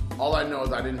for. All I know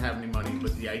is I didn't have any money,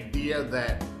 but the idea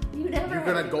that you're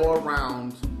gonna go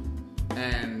around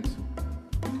and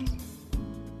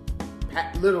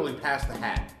literally pass the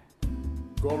hat,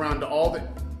 go around to all the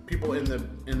people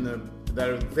that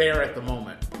are there at the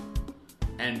moment,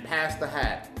 and pass the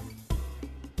hat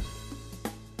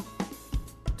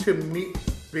to meet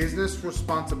business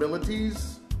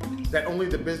responsibilities that only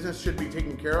the business should be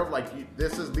taking care of. Like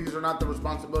these are not the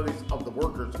responsibilities of the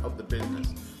workers of the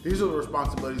business. These are the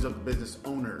responsibilities of the business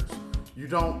owners. You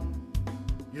don't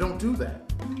do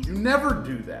that. You never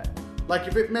do that. Like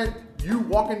if it meant you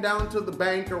walking down to the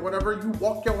bank or whatever, you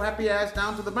walk your happy ass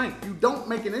down to the bank. You don't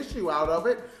make an issue out of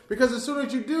it, because as soon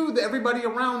as you do, everybody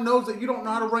around knows that you don't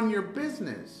know how to run your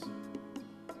business.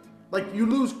 Like you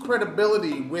lose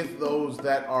credibility with those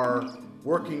that are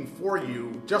working for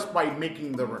you just by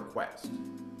making the request.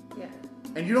 Yeah.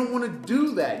 And you don't want to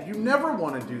do that. You never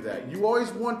want to do that. You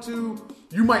always want to,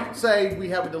 you might say, we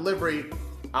have a delivery,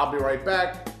 I'll be right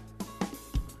back.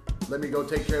 Let me go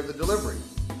take care of the delivery.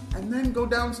 And then go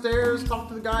downstairs, talk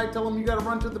to the guy, tell him you got to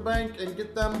run to the bank and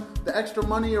get them the extra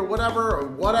money or whatever.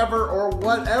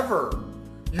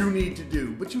 you need to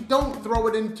do. But you don't throw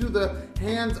it into the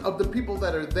hands of the people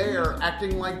that are there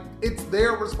acting like it's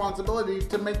their responsibility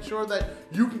to make sure that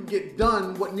you can get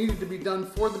done what needed to be done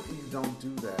for them. You don't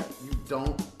do that. You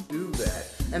don't do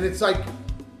that. And it's like,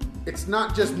 it's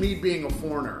not just me being a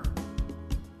foreigner.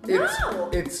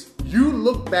 It's you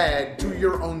look bad to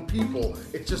your own people.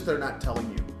 It's just they're not telling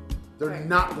you. They're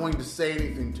not going to say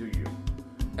anything to you.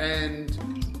 And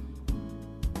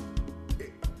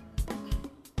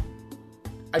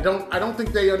I don't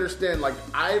think they understand. Like,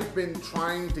 I've been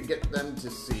trying to get them to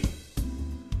see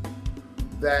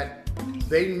that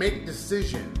they make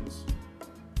decisions.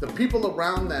 The people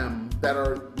around them that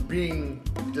are being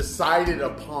decided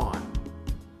upon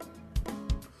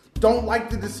don't like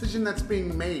the decision that's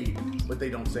being made, but they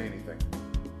don't say anything.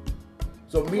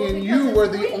 So me and you were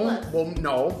the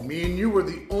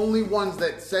only ones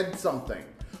that said something,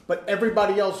 but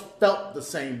everybody else felt the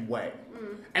same way,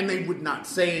 and they would not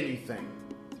say anything.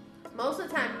 Most of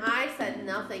the time, I said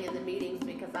nothing in the meetings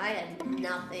because I had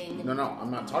nothing. No,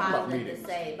 I'm not talking about meetings. To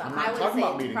say, but I'm not I would talking say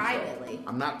about meetings, privately. though.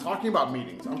 I'm not talking about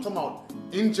meetings. I'm talking about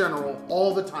in general,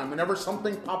 all the time. Whenever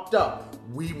something popped up,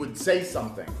 we would say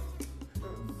something.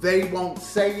 They won't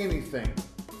say anything.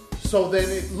 So then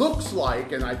it looks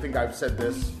like, and I think I've said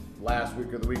this last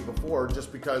week or the week before,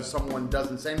 just because someone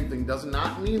doesn't say anything does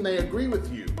not mean they agree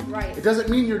with you. Right. It doesn't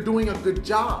mean you're doing a good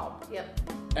job. Yep.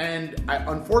 And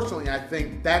unfortunately, I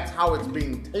think that's how it's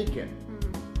being taken.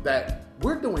 Mm-hmm. That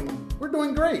we're doing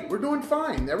great. We're doing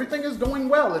fine. Everything is going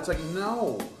well. It's like,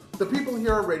 no. The people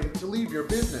here are ready to leave your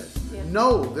business. Yeah.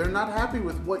 No, they're not happy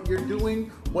with what you're doing,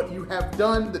 what you have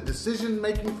done, the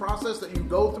decision-making process that you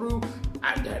go through.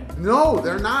 No,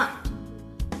 they're not.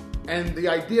 And the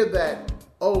idea that,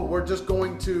 we're just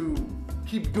going to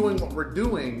keep doing what we're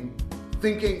doing,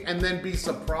 thinking, and then be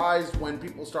surprised when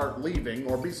people start leaving,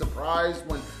 or be surprised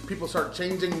when people start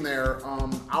changing their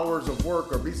hours of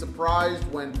work, or be surprised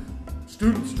when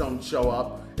students don't show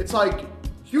up. It's like,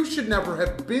 you should never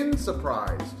have been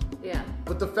surprised. Yeah.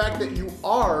 But the fact that you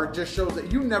are just shows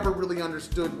that you never really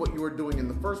understood what you were doing in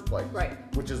the first place. Right.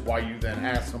 Which is why you then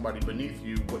ask somebody beneath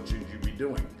you, what should you be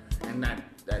doing? And that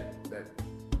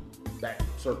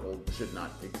circle should not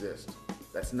exist.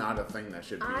 That's not a thing that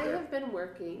should be there. I have been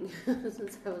working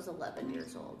since I was 11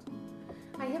 years old.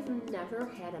 I have never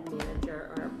had a manager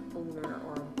or an owner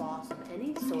or a boss of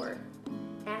any sort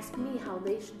ask me how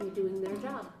they should be doing their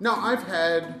job. Now, I've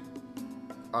had,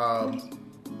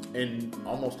 in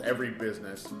almost every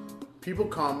business, people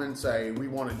come and say, we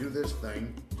want to do this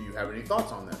thing. Do you have any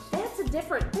thoughts on this? That's a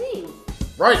different thing.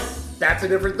 Right. That's a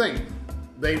different thing.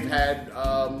 They've had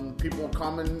people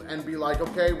come in and be like,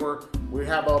 okay, we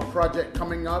have a project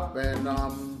coming up, and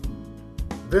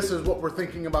this is what we're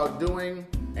thinking about doing.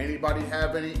 Anybody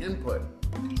have any input?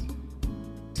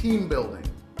 Team building.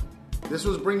 This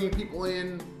was bringing people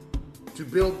in to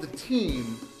build the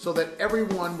team so that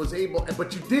everyone was able,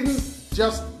 but you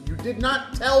did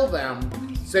not tell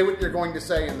them, say what you're going to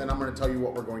say, and then I'm going to tell you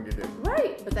what we're going to do.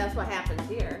 Right, but that's what happens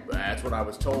here. That's what I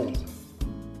was told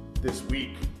this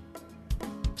week.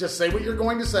 Just say what you're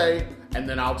going to say, and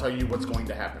then I'll tell you what's going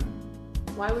to happen.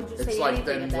 Why would you say it's like, anything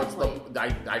then at that what's point?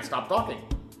 I stopped talking.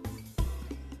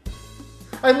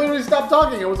 I literally stopped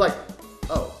talking. It was like,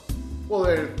 well,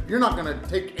 if you're not going to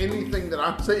take anything that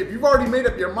I'm saying. If you've already made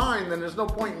up your mind, then there's no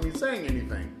point in me saying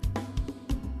anything.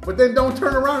 But then don't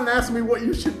turn around and ask me what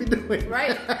you should be doing.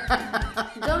 Right.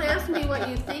 Don't ask me what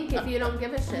you think if you don't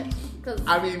give a shit.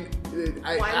 I mean,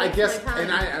 I guess,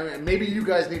 and I mean, maybe you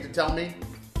guys need to tell me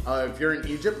if you're in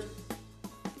Egypt.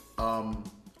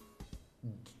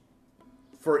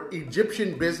 For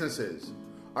Egyptian businesses,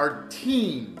 are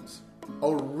teams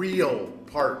a real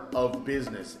part of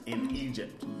business in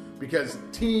Egypt? Because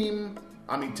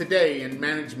today in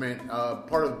management,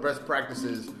 part of the best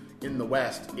practices in the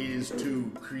West is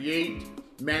to create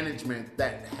management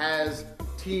that has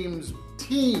teams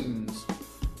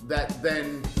that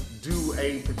then do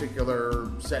a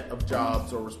particular set of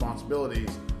jobs or responsibilities,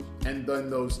 and then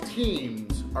those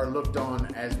teams are looked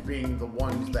on as being the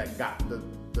ones that got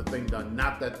the thing done.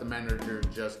 Not that the manager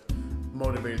just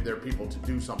motivated their people to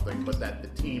do something, but that the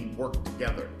team worked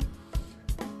together.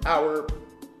 Our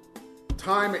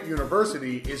time at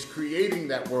university is creating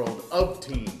that world of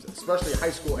teams, especially high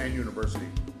school and university,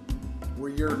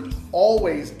 where you're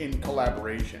always in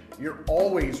collaboration. You're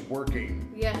always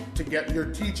working together.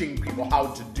 You're teaching people how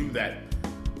to do that.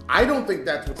 I don't think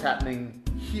that's what's happening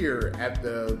here at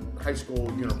the high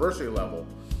school, university level,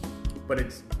 but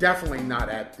it's definitely not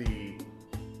at the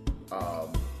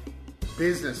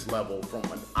business level from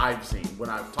what I've seen. When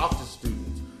I've talked to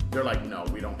students, they're like, no,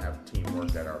 we don't have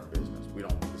teamwork at our business.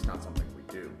 It's not something we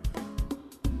do.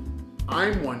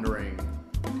 I'm wondering,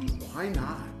 why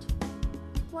not?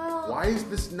 Well, Why is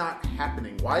this not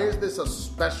happening? Why is this a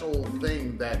special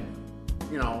thing that,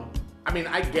 I mean,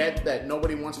 I get that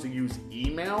nobody wants to use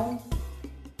email.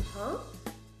 huh?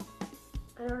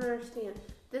 I don't understand.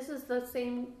 This is the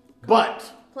same But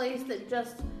place that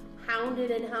just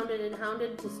hounded and hounded and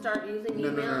hounded to start using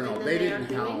email. no. And then They are didn't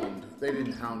doing hound. They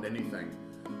didn't hound anything.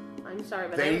 it? I'm sorry,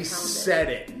 but I They was hounded. said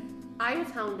it. I was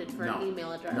hounded for an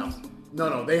email address.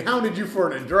 No. They hounded you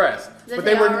for an address, That but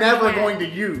they they were already never had. going to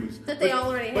use. That they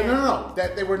already But had. no.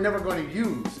 That they were never going to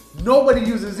use. Nobody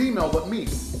uses email but me.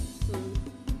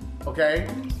 Okay?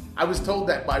 I was told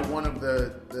that by one of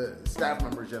the staff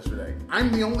members yesterday.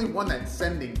 I'm the only one that's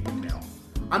sending email.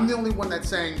 I'm the only one that's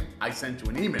saying, I sent you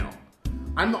an email.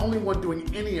 I'm the only one doing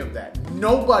any of that.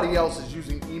 Nobody else is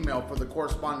using email for the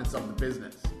correspondence of the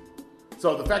business.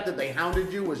 So the fact that they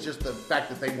hounded you was just the fact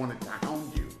that they wanted to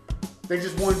hound you. They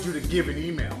just wanted you to give an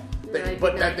email.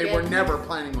 But that they were never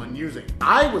planning on using.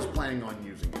 I was planning on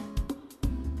using it.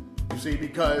 You see,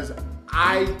 because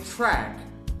I track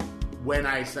when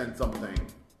I send something.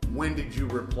 When did you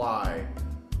reply?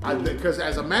 Because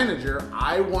as a manager,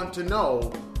 I want to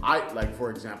know. Like for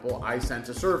example, I sent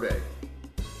a survey.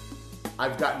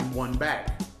 I've gotten one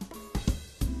back.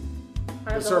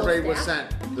 The survey was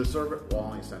sent. I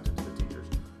only sent it to the teachers.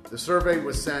 The survey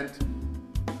was sent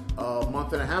a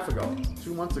month and a half ago,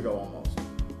 2 months ago almost.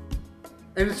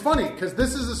 And it's funny because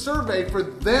this is a survey for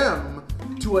them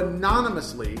to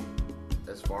anonymously,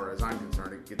 as far as I'm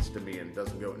concerned, it gets to me and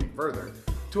doesn't go any further,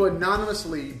 to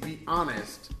anonymously be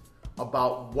honest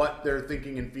about what they're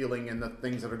thinking and feeling and the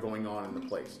things that are going on in the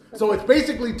place. So it's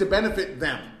basically to benefit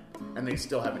them, and they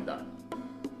still haven't done it.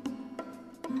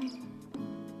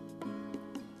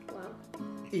 Wow.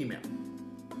 Email.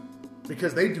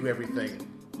 Because they do everything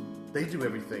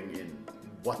in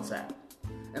WhatsApp.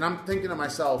 And I'm thinking to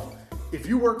myself, if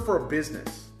you work for a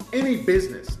business, any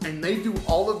business, and they do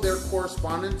all of their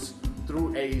correspondence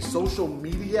through a social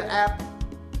media app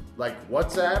like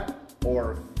WhatsApp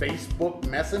or Facebook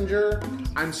Messenger,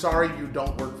 I'm sorry you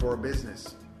don't work for a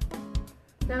business.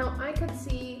 Now, I could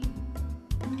see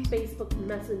Facebook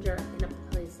Messenger in a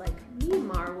place like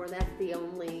Myanmar where that's the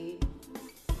only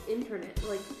internet.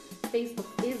 Like, Facebook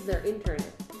is their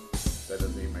internet. That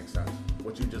doesn't even make sense.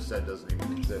 What you just said doesn't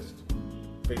even exist.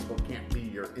 Facebook can't be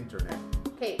your internet.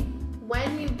 Okay,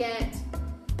 when you get...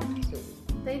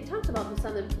 They talked about this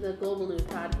on the Global News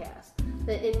podcast.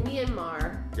 That in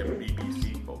Myanmar... Yeah,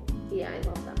 BBC folks. Yeah, I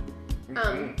love them.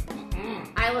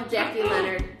 I love Jackie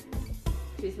Leonard.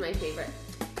 She's my favorite.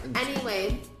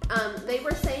 Anyway, they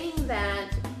were saying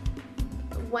that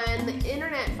when the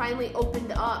internet finally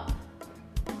opened up,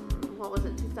 what was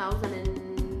it,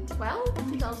 2012?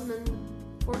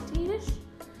 2014-ish?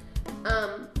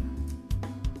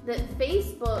 That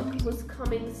Facebook was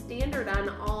coming standard on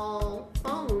all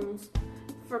phones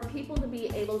for people to be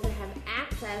able to have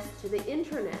access to the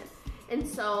internet. And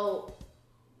so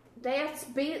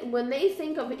when they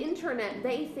think of internet,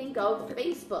 they think of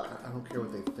Facebook. I don't care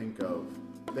what they think of.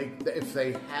 If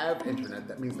they have internet,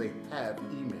 that means they have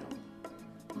email.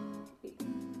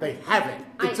 They have it.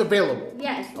 It's available.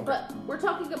 Yes, Okay. but we're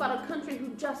talking about a country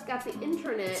who just got the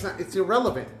internet. It's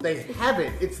irrelevant. They have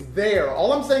it. It's there.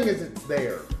 All I'm saying is it's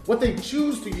there. What they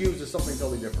choose to use is something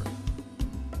totally different.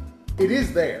 It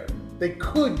is there. They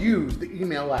could use the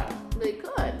email app. They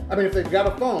could. I mean, if they've got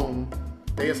a phone,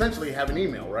 they essentially have an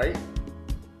email, right?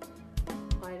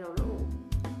 I don't know.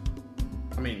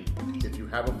 I mean, if you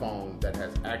have a phone that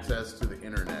has access to the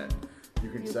internet, you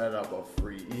can set up a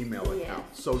free email account.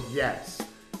 So yes,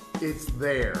 it's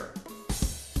there.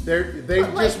 They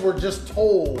were just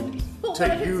told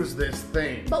to use this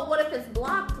thing. But what if it's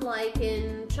blocked like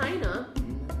in China?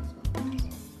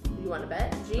 You want to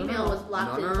bet? Gmail was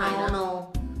blocked in China.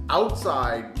 No.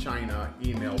 Outside China,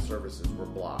 email services were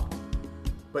blocked.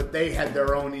 But they had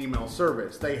their own email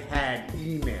service. They had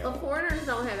email. The foreigners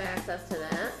don't have access to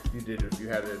that. You did if you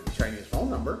had a Chinese phone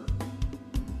number.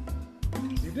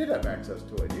 You did have access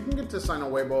to it. You can get to Sino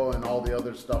Weibo and all the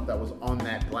other stuff that was on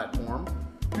that platform.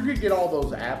 You could get all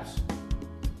those apps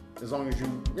as long as you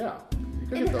could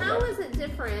And get those how apps. is it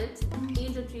different,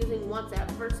 Egypt using WhatsApp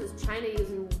versus China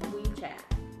using WeChat?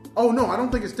 Oh, no, I don't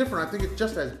think it's different. I think it's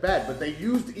just as bad, but they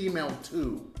used email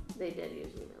too. They did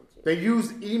use email too. They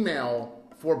used email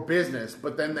for business,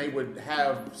 but then they would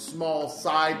have small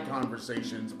side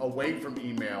conversations away from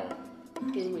email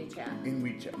In WeChat. in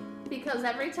WeChat. Because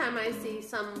every time I see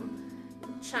some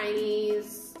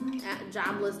Chinese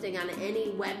job listing on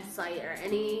any website or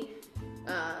any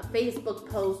Facebook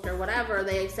post or whatever,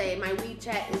 they say my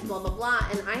WeChat is blah blah blah,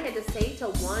 and I had to say to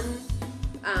one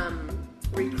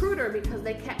recruiter because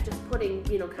they kept just putting,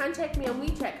 contact me on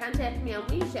WeChat, contact me on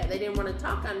WeChat. They didn't want to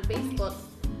talk on Facebook.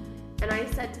 And I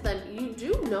said to them, you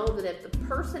do know that if the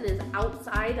person is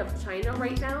outside of China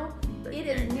right now, it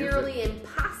is nearly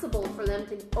impossible for them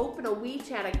to open a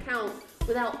WeChat account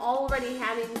without already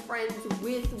having friends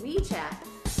with WeChat.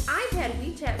 I've had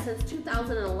WeChat since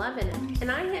 2011,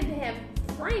 and I had to have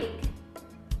Frank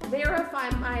verify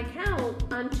my account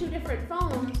on 2 different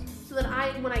phones so that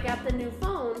when I got the new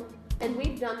phone, and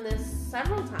we've done this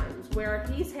several times, where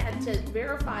he's had to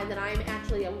verify that I'm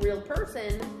actually a real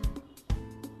person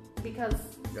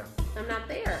because I'm not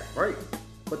there. Right.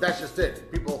 But that's just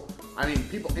it. People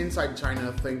inside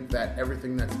China think that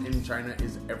everything that's in China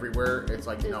is everywhere. It's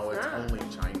like, no, it's only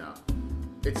China.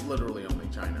 It's literally only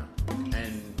China.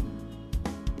 And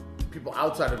people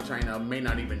outside of China may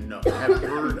not even have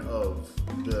heard of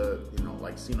the,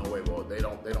 like Sino Weibo. They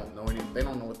don't know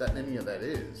any of that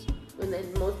is. And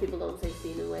then most people don't say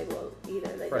Sino Weibo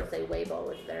either. They just say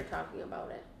Weibo if they're talking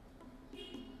about it.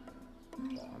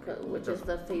 Which is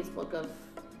the Facebook of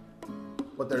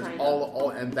But there's China. all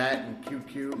and that and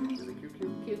QQ. Is it QQ?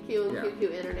 QQ and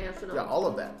QQ International. Yeah, all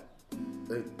of that.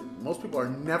 Most people are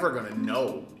never going to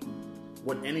know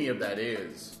what any of that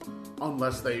is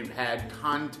unless they've had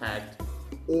contact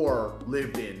or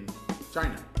lived in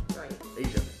China, Right.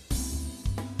 Asia.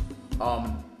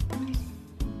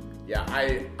 Yeah,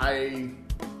 I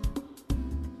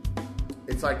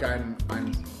it's like I'm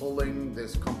pulling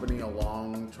this company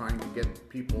along, trying to get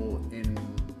people in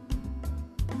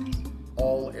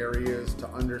all areas to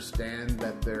understand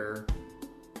that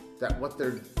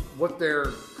what their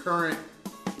current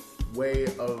way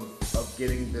of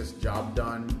getting this job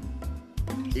done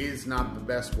is not the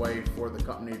best way for the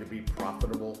company to be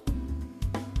profitable,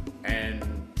 and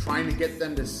trying to get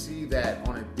them to see that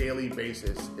on a daily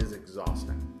basis is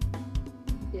exhausting.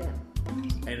 Yeah.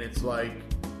 And it's like,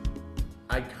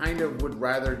 I kind of would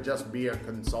rather just be a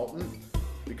consultant,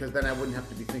 because then I wouldn't have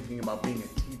to be thinking about being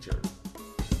a teacher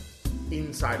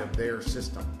inside of their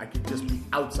system. I could just be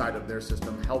outside of their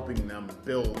system, helping them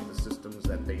build the systems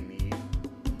that they need,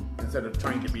 instead of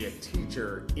trying to be a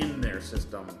teacher in their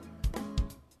system,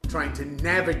 trying to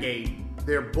navigate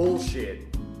their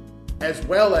bullshit, as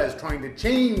well as trying to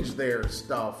change their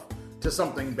stuff to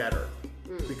something better.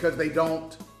 Because they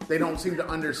don't seem to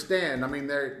understand. I mean,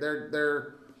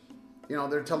 they're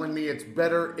telling me it's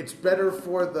better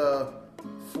for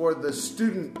the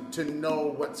student to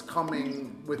know what's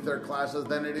coming with their classes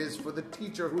than it is for the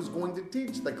teacher who's going to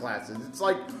teach the classes. It's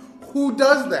like, who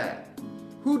does that?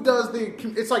 Who does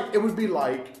it's like, it would be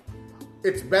like,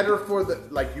 it's better for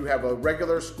you have a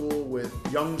regular school with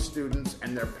young students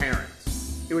and their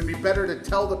parents. It would be better to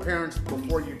tell the parents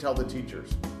before you tell the teachers.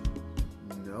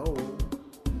 No,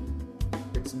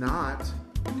 it's not.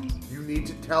 You need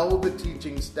to tell the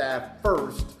teaching staff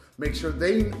first, make sure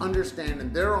they understand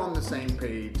and they're on the same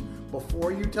page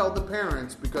before you tell the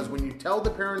parents, because when you tell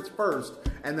the parents first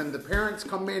and then the parents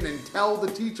come in and tell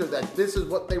the teacher that this is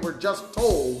what they were just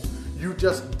told, you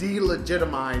just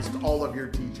delegitimized all of your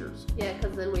teachers. Yeah,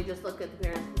 because then we just look at the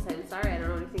parents and say, I'm sorry, I don't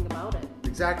know anything about it.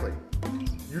 Exactly.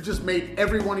 You just made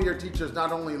every one of your teachers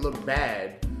not only look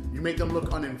bad, you made them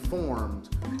look uninformed,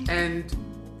 and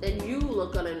then you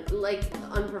look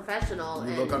unprofessional.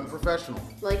 You look unprofessional.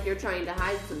 Like you're trying to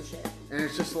hide some shit. And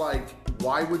it's just like,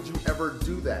 why would you ever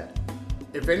do that?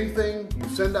 If anything, you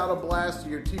send out a blast to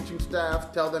your teaching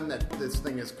staff, tell them that this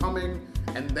thing is coming,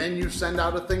 and then you send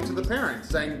out a thing to the parents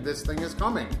saying this thing is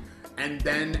coming. And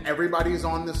then everybody's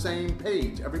on the same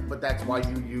page. But that's why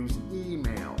you use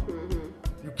email. Mm-hmm.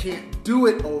 You can't do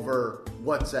it over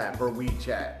WhatsApp or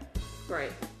WeChat.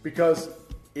 Right. Because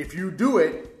if you do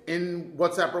it in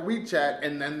WhatsApp or WeChat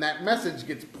and then that message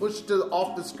gets pushed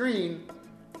off the screen,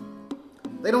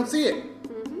 they don't see it.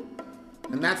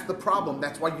 Mm-hmm. And that's the problem.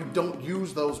 That's why you don't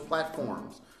use those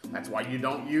platforms. That's why you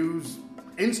don't use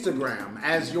Instagram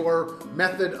as your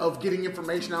method of getting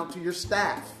information out to your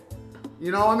staff.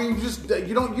 You know, I mean,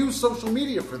 you don't use social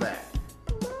media for that.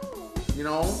 You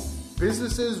know,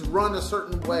 businesses run a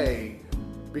certain way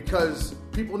because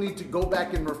people need to go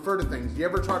back and refer to things. You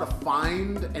ever try to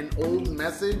find an old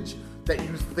message that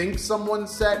you think someone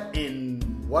sent in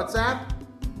WhatsApp?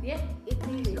 Yeah, it's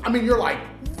easy. I mean, you're like,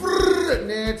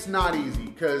 it's not easy,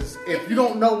 because if you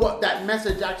don't know what that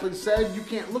message actually said, you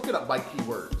can't look it up by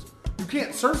keywords. You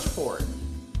can't search for it.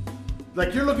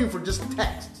 Like, you're looking for just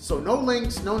text, so no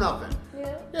links, no nothing.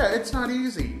 Yeah, it's not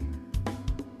easy.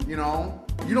 You know,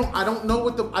 I don't know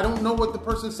what the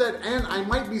person said, and I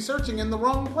might be searching in the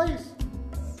wrong place.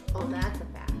 Oh, that's a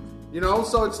fact. You know,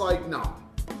 so it's like, no.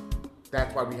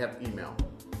 That's why we have email.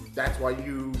 That's why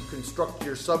you construct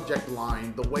your subject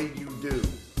line the way you do.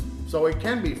 So it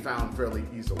can be found fairly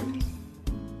easily.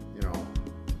 You know,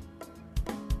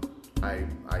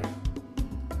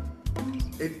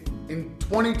 in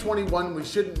 2021, we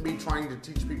shouldn't be trying to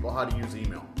teach people how to use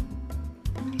email.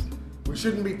 We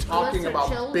shouldn't be talking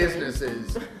about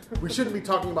businesses. We shouldn't be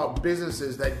talking about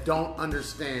businesses that don't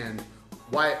understand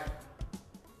why.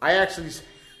 I actually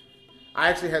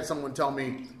had someone tell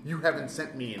me, you haven't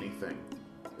sent me anything.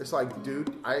 It's like,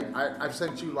 dude, I've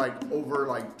sent you like over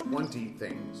like 20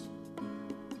 things.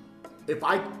 If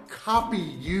I copy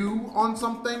you on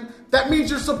something, that means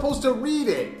you're supposed to read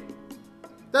it.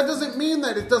 That doesn't mean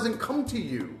that it doesn't come to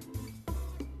you.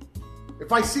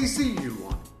 If I CC you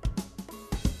on it.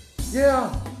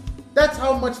 Yeah, that's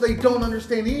how much they don't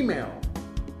understand email.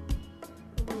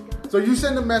 Oh my God. So you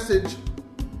send a message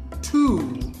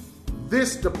to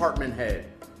this department head,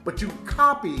 but you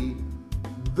copy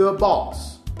the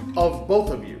boss of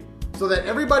both of you so that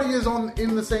everybody is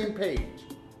in the same page.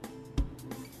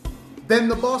 Then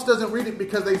the boss doesn't read it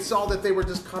because they saw that they were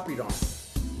just copied on it.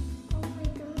 Oh my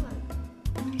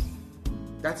God.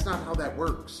 That's not how that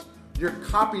works. You're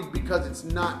copied because it's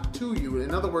not to you.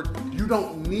 In other words, you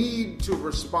don't need to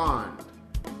respond.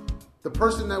 The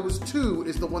person that was to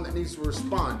is the one that needs to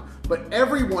respond. But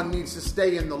everyone needs to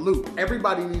stay in the loop.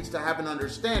 Everybody needs to have an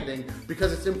understanding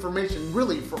because it's information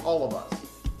really for all of us.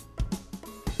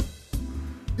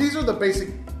 These are the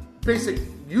basic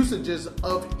usages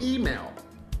of email.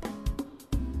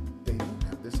 They don't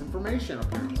have this information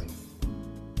apparently.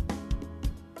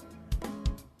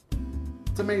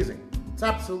 It's amazing. It's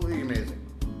absolutely amazing.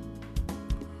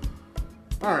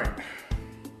 All right.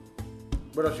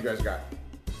 What else you guys got?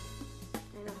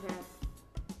 I don't have.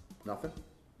 Nothing?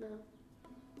 No.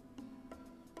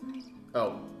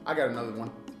 Oh, I got another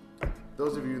one.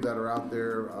 Those of you that are out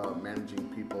there managing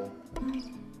people,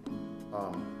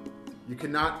 you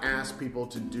cannot ask people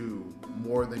to do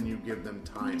more than you give them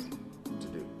time to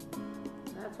do.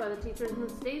 That's why the teachers in the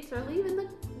States are leaving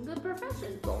the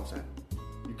profession. That's all I'm saying.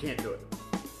 You can't do it.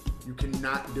 You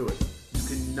cannot do it. You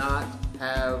cannot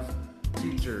have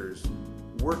teachers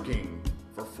working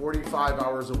for 45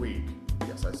 hours a week.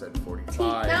 Yes, I said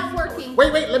 45. Not working.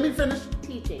 Wait, let me finish.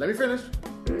 Teaching. Let me finish.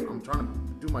 I'm trying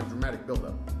to do my dramatic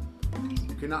buildup.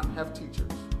 You cannot have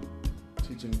teachers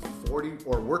teaching 40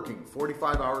 or working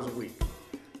 45 hours a week,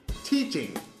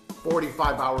 teaching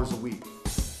 45 hours a week,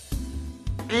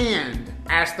 and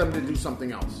ask them to do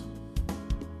something else.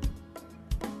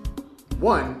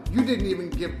 One, you didn't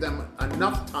even give them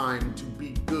enough time to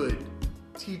be good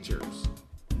teachers.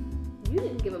 You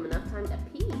didn't give them enough time to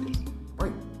pee.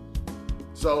 Right.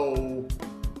 So,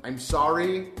 I'm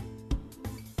sorry,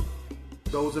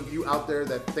 those of you out there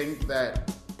that think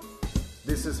that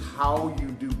this is how you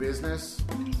do business.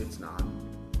 It's not.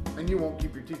 And you won't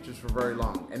keep your teachers for very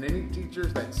long. And any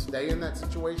teachers that stay in that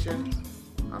situation,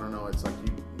 I don't know, it's like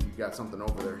you got something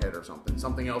over their head or something.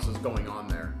 Something else is going on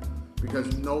there.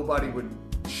 Because nobody would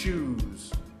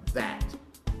choose that.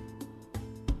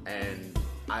 And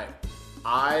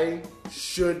I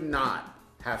should not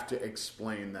have to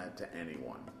explain that to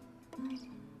anyone.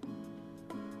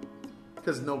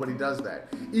 Because nobody does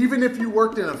that. Even if you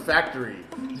worked in a factory,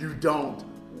 you don't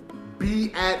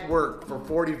be at work for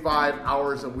 45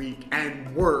 hours a week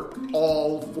and work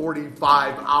all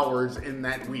 45 hours in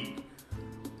that week.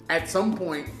 At some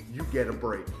point, you get a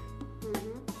break.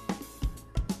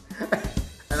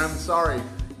 And I'm sorry,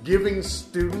 giving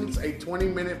students a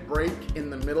 20-minute break in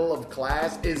the middle of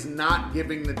class is not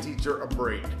giving the teacher a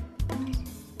break.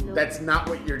 Nope. That's not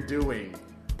what you're doing.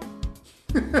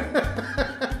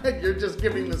 You're just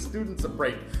giving the students a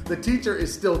break. The teacher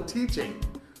is still teaching.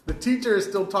 The teacher is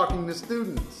still talking to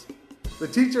students. The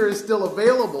teacher is still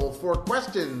available for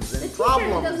questions and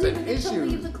problems and issues. The teacher doesn't even get to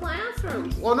leave the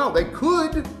classroom. Well, no, they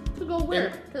could. To go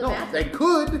where? To the bathroom? They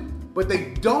could, but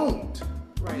they don't.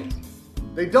 Right.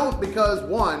 They don't because,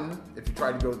 one, if you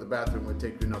try to go to the bathroom, it would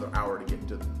take you another hour to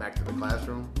get back to the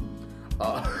classroom.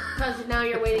 Because now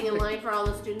you're waiting in line for all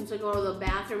the students to go to the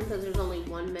bathroom because there's only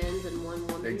one men's and one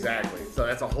women's. Exactly. So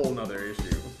that's a whole nother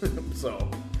issue.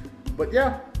 But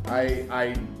yeah,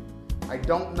 I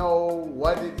don't know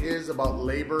what it is about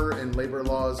labor and labor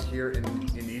laws here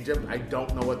in Egypt. I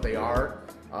don't know what they are.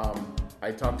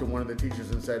 I talked to one of the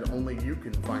teachers and said, only you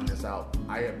can find this out.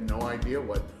 I have no idea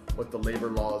what the labor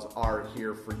laws are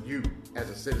here for you as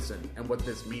a citizen and what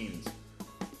this means.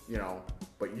 You know,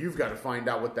 but you've got to find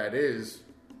out what that is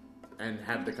and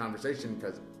have the conversation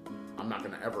because I'm not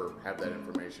going to ever have that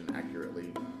information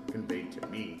accurately conveyed to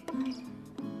me.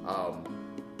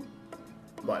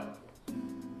 But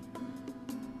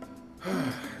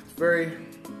it's very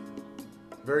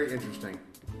Very interesting.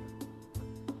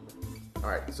 All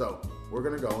right, so we're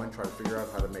gonna go and try to figure out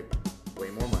how to make way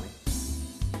more money,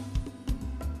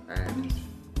 and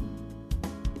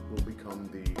we'll become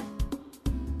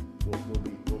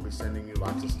we'll be sending you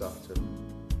lots of stuff to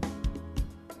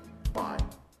buy.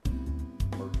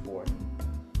 Merch boy,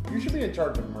 you should be in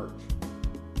charge of merch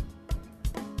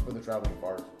for the Traveling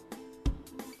Fars.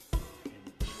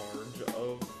 In charge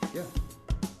of? Yeah,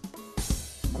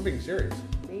 I'm being serious.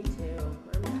 Me too.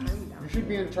 I'm down. You should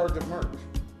be in charge of merch.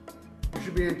 You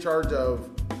should be in charge of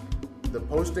the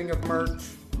posting of merch,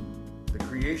 the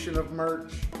creation of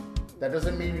merch. That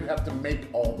doesn't mean you have to make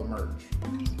all the merch.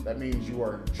 That means you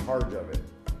are in charge of it.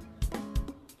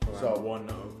 So I'm one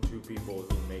of two people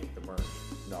who make the merch.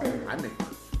 No, I make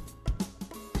merch.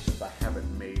 It's just I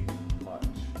haven't made much,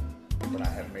 but I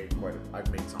have made I've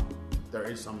made some. There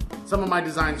is some of my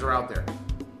designs are out there.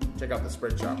 Check out the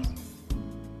spread shop.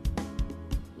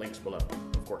 Links below,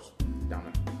 of course, down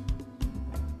there.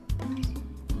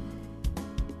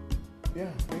 Yeah,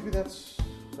 maybe that's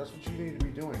what you need to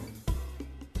be doing.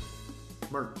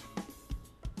 Merch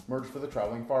for the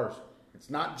Traveling Fars. It's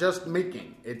not just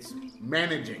making; it's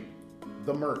managing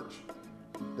the merch,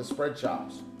 the spread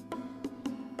shops,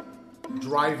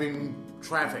 driving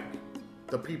traffic,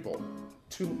 the people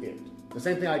to it. The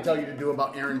same thing I tell you to do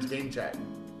about Aaron's game chat.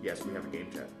 Yes, we have a game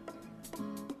chat.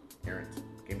 Aaron's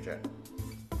game chat.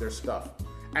 There's stuff.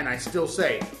 And I still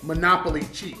say, Monopoly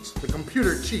cheats. The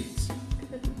computer cheats.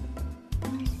 It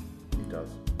does.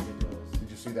 It does. Did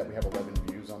you see that we have 11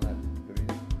 views on that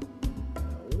video?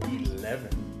 No. 11.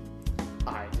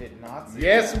 I did not see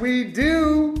Yes, that. we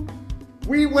do.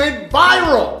 We went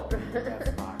viral.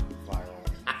 That's not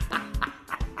viral.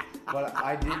 But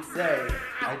I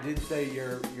did say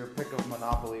your pick of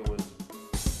Monopoly was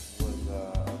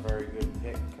a very good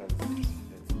pick because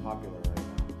it's popular right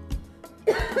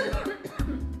now.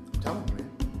 I'm telling you, man.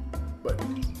 But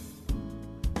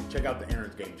check out the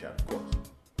Aaron's game chat, of course.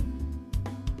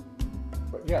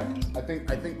 But yeah, I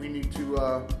think we need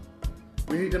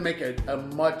to make a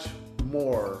much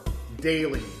more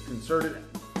daily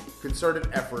concerted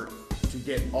effort to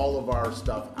get all of our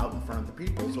stuff out in front of the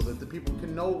people so that the people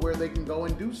can know where they can go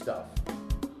and do stuff.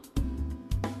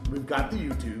 We've got the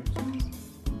YouTubes.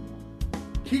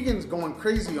 Keegan's going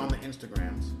crazy on the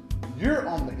Instagrams. You're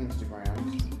on the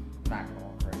Instagrams. Not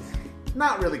going crazy.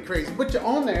 Not really crazy, but you're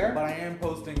on there. But I am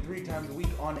posting 3 times a week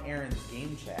on Aaron's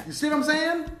game chat. You see what I'm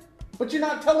saying? But you're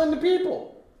not telling the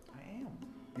people. I am.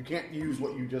 You can't use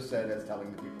what you just said as telling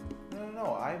the people.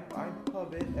 No. I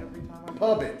pub it every time I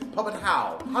Pub it. Pub it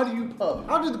how? How do you pub?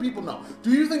 How do the people know?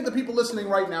 Do you think the people listening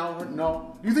right now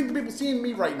know? Do you think the people seeing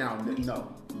me right now know?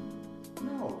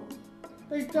 No.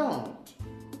 They don't.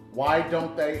 Why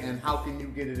don't they, and how can you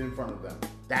get it in front of them?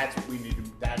 That's what we need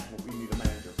a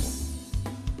manager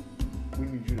for. We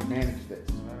need you to manage this.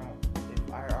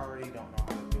 If I already don't know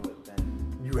how to do it,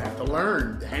 then You have to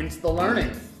learn, hence the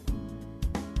learning.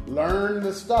 Learn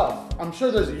the stuff. I'm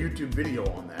sure there's a YouTube video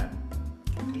on that.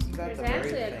 Isn't that There's the very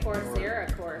actually a thing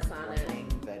Coursera course on it. claiming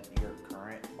that your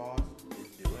current boss is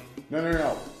doing?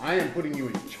 No. I am putting you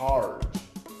in charge.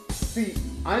 See,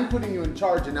 I'm putting you in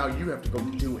charge and now you have to go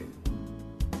do it.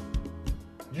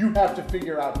 You have to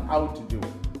figure out how to do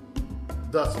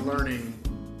it. Thus learning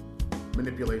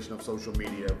manipulation of social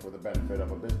media for the benefit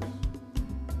of a business.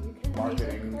 You can Marketing,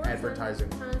 take a course advertising.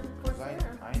 on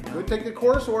Coursera. I know. Go take the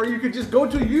course, or you could just go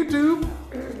to YouTube.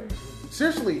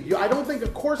 Seriously, I don't think a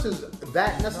course is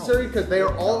that necessary because they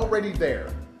are already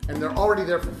there. And they're already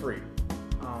there for free.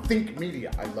 Think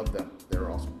Media. I love them. They're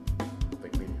awesome.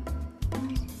 Think Media.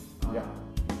 Yeah.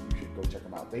 You should go check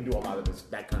them out. They do a lot of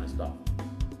that kind of stuff.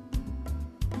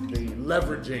 The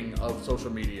leveraging of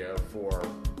social media for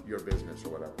your business or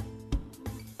whatever.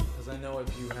 Because I know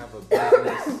if you have a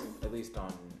business, at least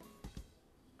on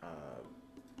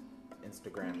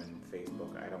Instagram and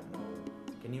Facebook, I don't know.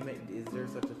 Can you is there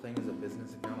such a thing as a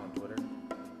business account on Twitter?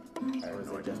 Or is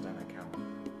it just an account?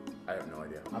 I have no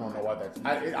idea. I don't know why that's.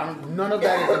 None of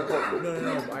that is important.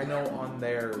 No. I know on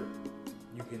there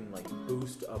you can like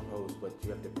boost a post, but you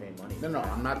have to pay money. No,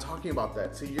 I'm not talking about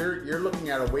that. See, you're looking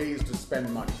at ways to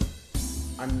spend money.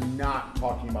 I'm not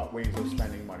talking about ways of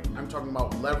spending money. I'm talking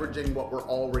about leveraging what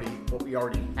we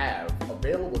already have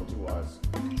available to us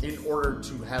in order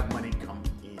to have money come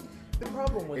in. The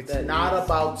problem with It's that not is,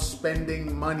 about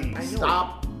spending money. I know.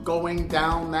 Stop going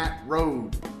down that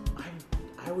road.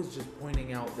 I was just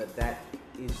pointing out that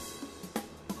is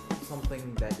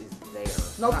something that is there.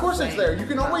 No, of I'm not course it's saying- there. You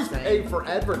can I'm not always saying- pay for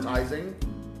advertising.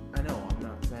 I know. I'm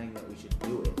not saying that we should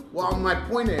do it. Well, my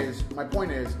point is,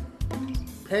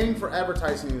 paying for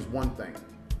advertising is one thing.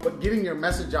 But getting your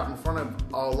message out in front of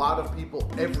a lot of people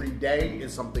every day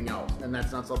is something else. And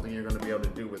that's not something you're going to be able to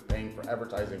do with paying for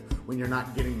advertising when you're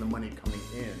not getting the money coming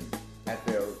in at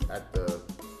the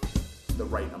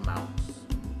right amounts.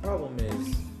 Problem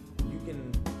is, you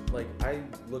can, like, I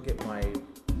look at my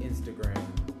Instagram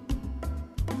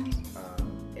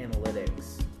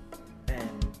analytics,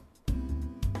 and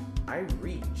I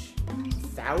reach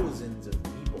thousands of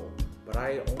people, but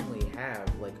I only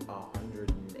have like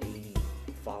 180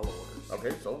 followers.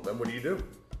 Okay, so then what do you do?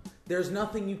 There's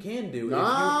nothing you can do. No,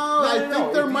 I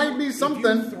think there might be something.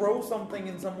 If you throw something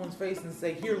in someone's face and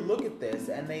say, "Here, look at this,"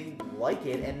 and they like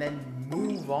it, and then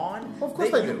move on. Well, of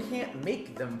course they do. You can't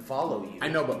make them follow you. I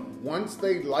know, but once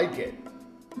they like it,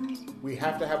 we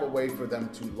have to have a way for them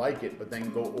to like it, but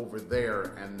then go over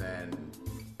there and then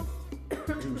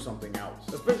do something else.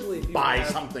 Especially if you buy have,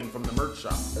 something from the merch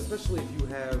shop. Especially if you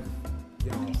have,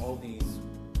 all these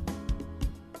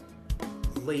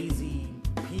lazy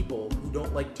people who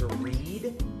don't like to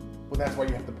read. Well, that's why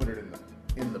you have to put it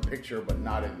in the picture, but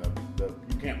not in the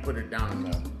you can't put it down in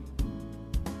the.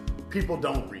 People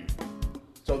don't read,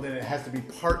 so then it has to be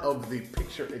part of the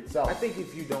picture itself. I think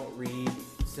if you don't read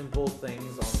simple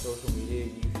things on social media,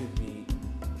 you should be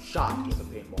shot with a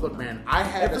paintball. Look, man, I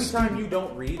had every time you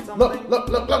don't read something. Look!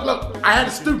 I had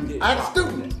a student.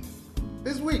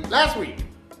 Last week,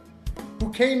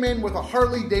 who came in with a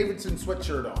Harley Davidson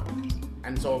sweatshirt on,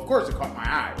 and so of course it caught my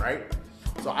eye, right?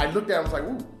 So I looked at it, I was like,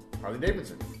 ooh, Harley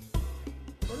Davidson.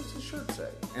 What does the shirt say?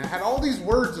 And it had all these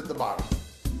words at the bottom,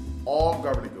 all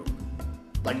gobbledygook.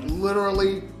 Like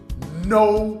literally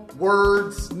no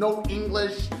words, no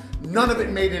English, none of it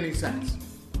made any sense.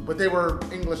 But they were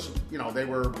English, they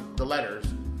were the letters.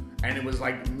 And it was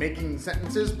like making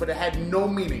sentences, but it had no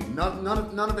meaning. None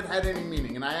of it had any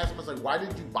meaning. And I asked him, I was like, why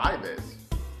did you buy this?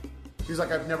 He's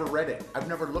like, I've never read it. I've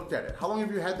never looked at it. How long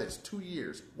have you had this? 2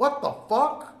 years. What the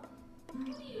fuck? How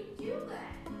do you do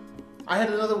that? I had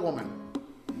another woman,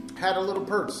 had a little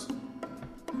purse.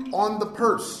 On the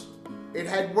purse, it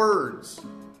had words.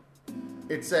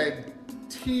 It said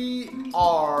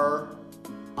TRIOK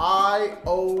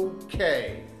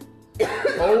ORTRAECT.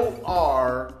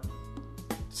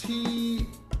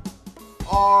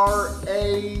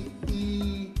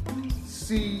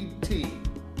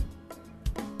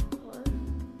 What?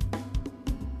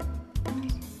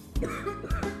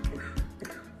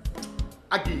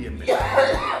 I'll give you a minute.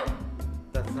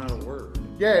 That's not a word.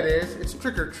 Yeah, it is. It's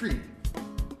trick or treat.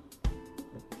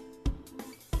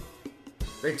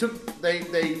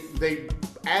 They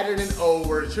added an O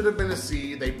where it should have been a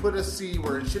C. They put a C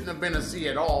where it shouldn't have been a C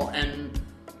at all, and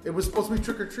it was supposed to be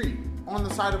trick or treat on the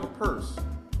side of a purse.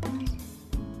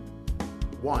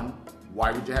 One,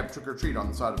 why would you have trick or treat on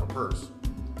the side of a purse?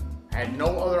 Had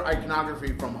no other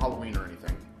iconography from Halloween or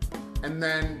anything. And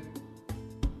then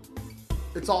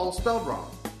it's all spelled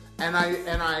wrong. And I've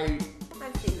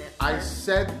seen that. I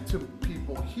said to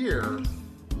people here,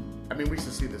 I mean, we used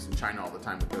to see this in China all the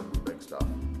time with their bootleg stuff.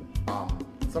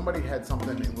 Somebody had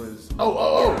something, it was,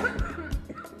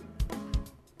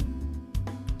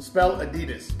 spell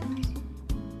Adidas.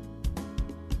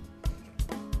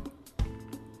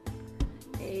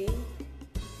 ADIDAS.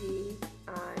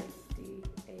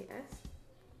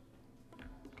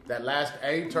 That last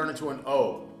A, turn it to an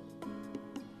O.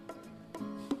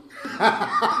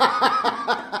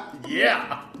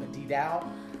 Yeah. Adidas?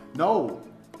 No.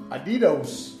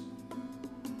 Adidas.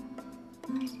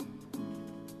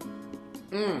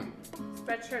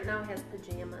 Spreadshirt now has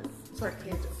pajamas for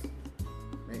kids.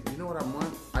 Man, you know what I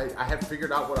want? I have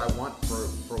figured out what I want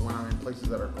for when I'm in places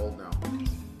that are cold now.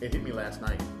 It hit me last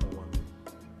night.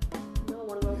 No,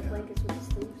 one of those blankets with the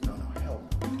sleeves. No, hell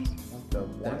no. I want the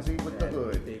onesie with the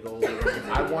hood. Big old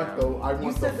I want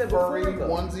the furry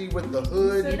onesie with the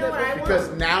hood. You know what I because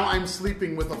want? now I'm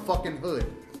sleeping with a fucking hood.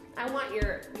 I want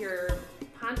your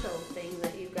poncho thing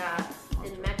that you got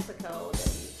in Mexico.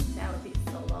 That would be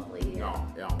so lovely. No,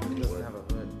 yeah, It doesn't have a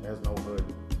hood. It has no hood.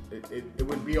 It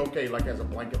would be okay, like as a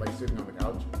blanket, like sitting on the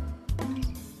couch.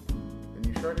 And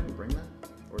you sure I didn't bring that?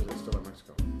 Or is it still in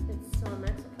Mexico? It's still in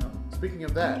Mexico. Speaking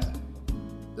of that,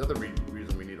 the other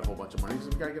reason we need a whole bunch of money is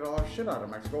we gotta get all our shit out of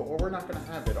Mexico, or we're not gonna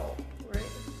have it all. Right.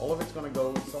 All of it's gonna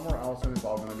go somewhere else, and it's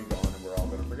all gonna be gone, and we're all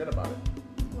gonna forget about it.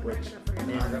 We're not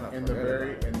gonna forget about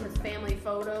it. There's family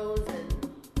photos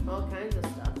and all kinds of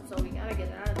stuff, so we gotta get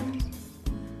it out of there.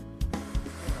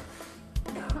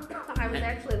 I was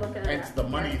actually looking at Hence the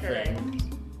money yesterday.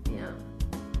 thing. Yeah.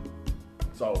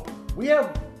 So we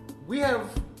have.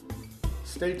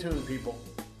 Stay tuned, people.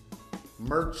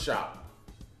 Merch shop.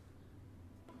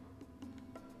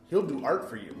 He'll do art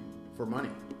for you for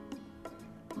money.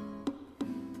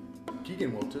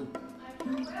 Keegan will too. I've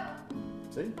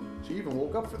See? She even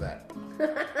woke up for that.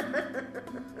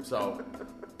 So,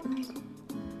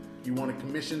 you want to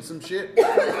commission some shit?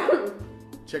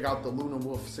 Check out the Luna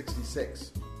Wolf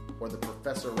 66 or the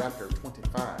Professor Raptor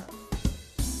 25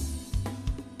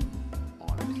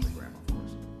 on Instagram, of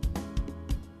course.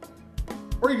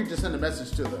 Or you can just send a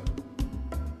message to the...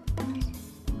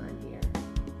 On here.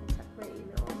 Check my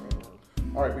email.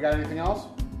 All right, we got anything else?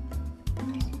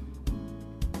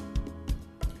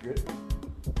 Good.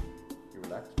 You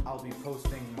relaxed? I'll be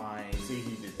posting my. See,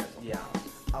 he did that. Yeah,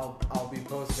 I'll be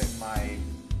posting my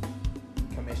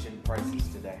commission prices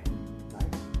today Nice.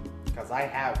 because I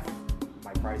have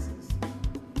my prices.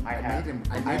 I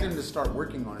made him to start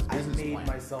working on his I business made plan.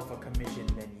 myself a commission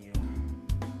menu.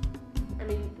 I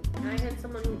mean, I had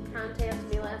someone contact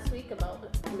me last week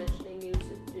about commissioning you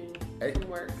to do some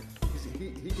work.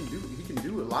 He can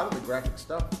do a lot of the graphic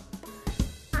stuff.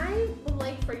 I would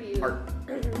like for you Art.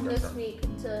 this week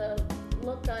to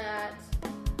look at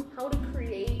how to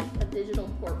create a digital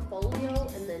portfolio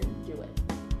and then do it.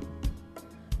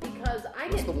 Because I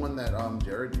What's get the one that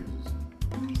Jared uses?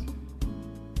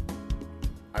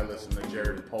 I listen to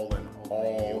Jared Polin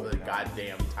all the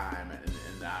goddamn time,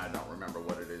 and I don't remember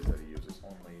what it is that he uses.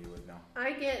 Only you would know.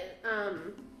 I get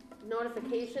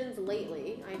notifications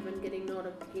lately. I've been getting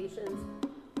notifications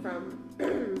from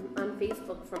on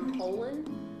Facebook from Poland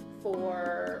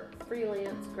for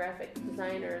freelance graphic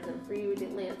designers and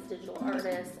freelance digital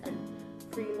artists and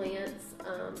freelance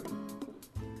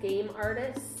game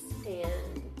artists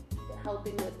and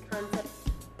helping with concept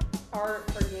art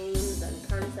for games and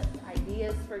concept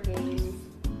ideas for games.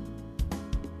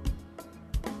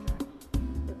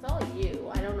 It's all you.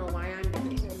 I don't know why I'm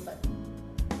getting them, but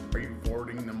Are you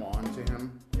forwarding them on to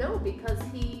him? no, because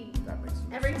he That makes sense.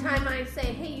 every time I say,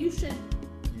 hey, you should.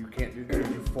 You can't do that.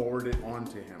 You forward it on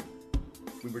to him.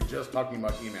 We were just talking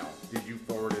about email. Did you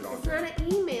forward it on It's to him? not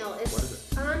an email. It's What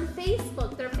is on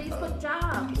Facebook. They're Facebook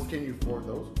jobs. Well, can you forward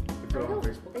those? If I they're on don't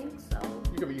Facebook? think so.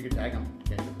 You can tag them,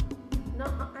 can't you? No,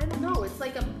 I don't know. It's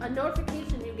like a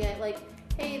notification you get, like,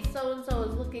 hey, so and so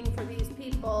is looking for these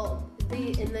people,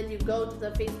 and then you go to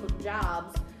the Facebook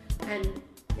jobs, and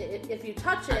if you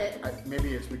touch it,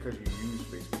 Maybe it's because you use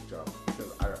Facebook Jobs,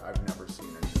 because I've never seen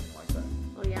anything like that.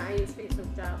 oh yeah, I use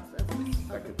Facebook jobs. That's a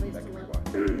That good could place be to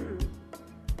why. look.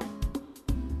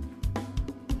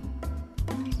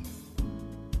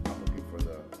 I'm looking for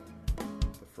the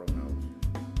Fronos.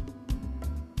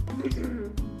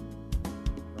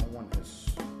 No one has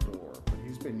store, but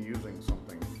he's been using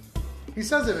something. He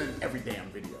says it in every damn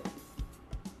video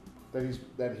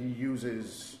that he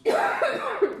uses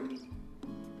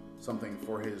something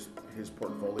for his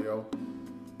portfolio.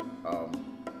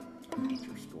 What's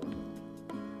your store?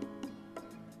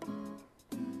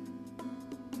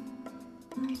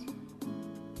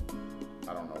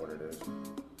 I don't know what it is.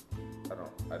 I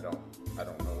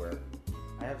don't know where.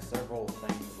 I have several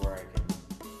things where I can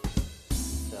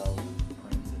sell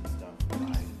prints and stuff, but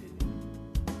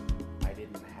I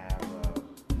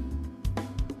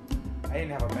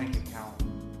didn't have a bank account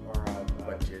or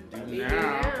But you do an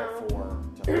now. account before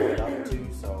to hook it up to,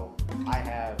 so I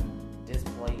have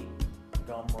Displate,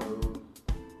 Gumroad,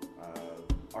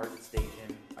 ArtStation,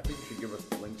 I think you should give us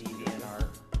the links. DeviantArt.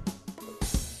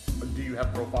 Do you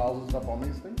have profiles and stuff on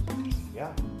these things?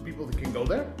 Yeah, People that can go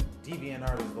there?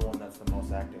 DeviantArt is the one that's the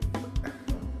most active.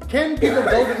 Can people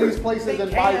go to these places They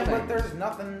and buy can, things? but there's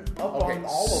nothing up Okay, on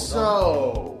all of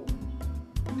so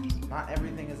them. Not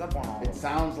everything is up on all of it them.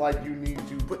 sounds like you need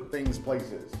to put things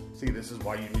places. See, this is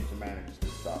why you need to manage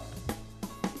this stuff.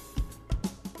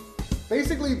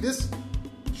 Basically, this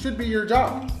should be your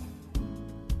job.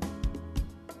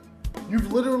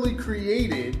 You've literally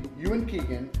created, you and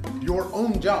Keegan, your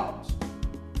own jobs.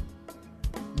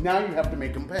 Now you have to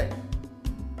make them pay.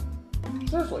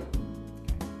 Seriously.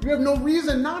 You have no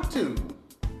reason not to.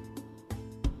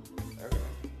 Okay.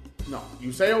 No,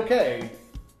 you say okay,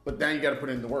 but then you got to put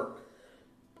in the work.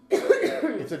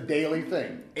 It's a daily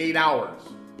thing, 8 hours.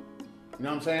 You know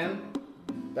what I'm saying?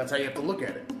 That's how you have to look at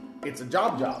it. It's a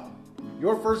job.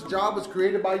 Your first job was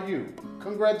created by you.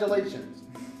 Congratulations.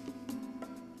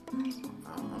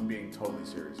 I'm being totally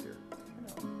serious here.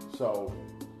 So,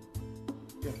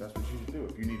 yeah, that's what you should do.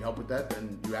 If you need help with that,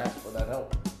 then you ask for that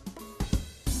help.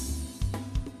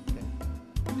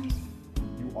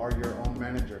 You are your own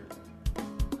manager.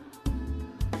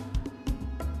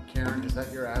 Karen, is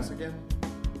that your ass again?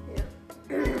 Yeah,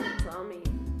 it's all me.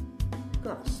 You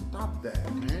gotta stop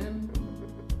that, man.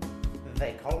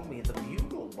 They called me the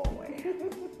Bugle Boy.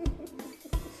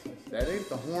 That ain't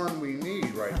the horn we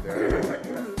need right there.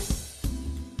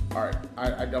 Alright,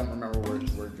 I don't remember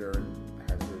where Jared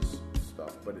has his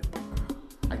stuff, but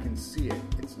I can see it.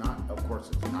 It's not, of course,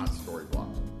 it's not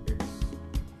Storyblocks.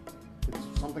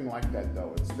 It's something like that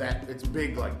though. It's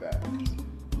big like that. Is it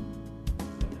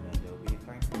an Adobe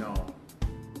thing? No.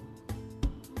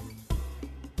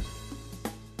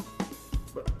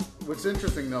 But what's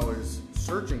interesting though is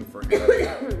searching for him,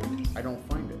 I don't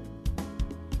find it.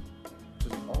 Which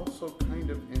is also kind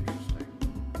of interesting.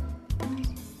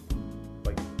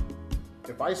 Like,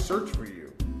 if I search for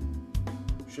you,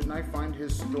 shouldn't I find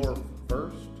his store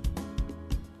first?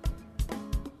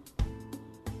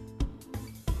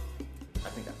 I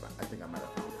think I might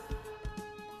have found it.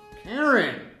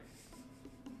 Karen!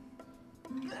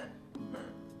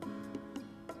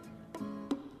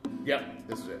 Yep,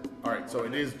 this is it. Alright, so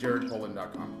it is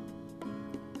jaredpoland.com.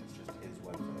 It's just his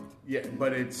website. Yeah,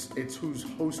 but it's who's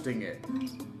hosting it. Which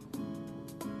is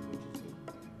who?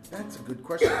 That's a good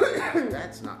question.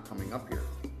 That's not coming up here.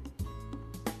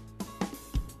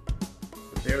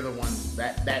 But they're the ones,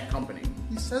 that company.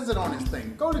 He says it on his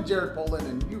thing. Go to Jared Poland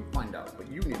and you find out. But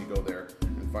you need to go there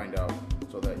and find out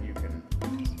so that you can,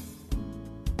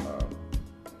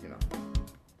 you know.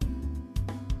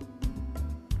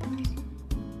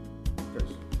 Because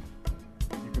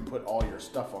you can put all your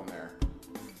stuff on there.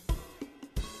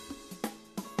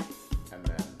 And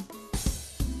then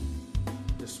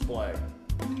display.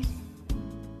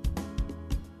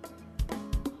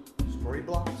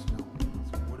 Storyblocks? No.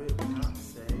 Would it not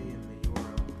say in the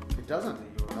URL? It doesn't.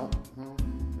 The URL. No. Well,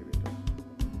 maybe it does.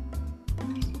 Let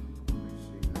me see.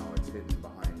 No, it's hidden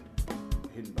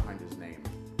behind his name.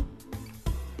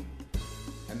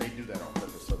 And they do that on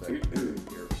purpose so that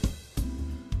you're...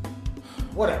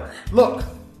 Whatever. Look.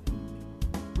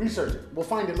 Research it. We'll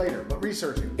find it later, but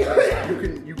research it.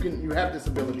 You have this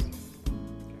ability.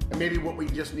 And maybe what we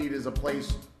just need is a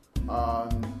place.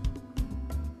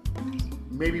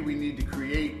 Maybe we need to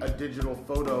create a digital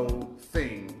photo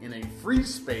thing in a free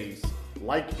space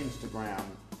like Instagram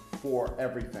for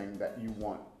everything that you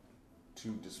want to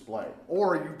display.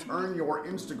 Or you turn your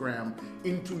Instagram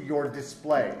into your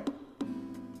display.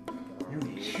 You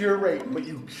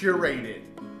curate it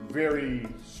very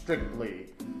strictly.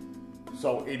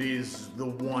 So it is the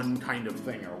one kind of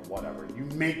thing or whatever. You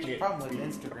make it. The problem with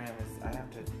Instagram is I'd have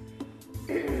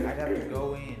to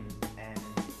go in and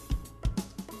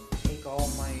take all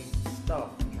my stuff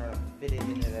and try to fit it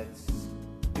into that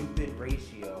stupid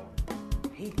ratio.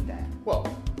 I hate that. Well,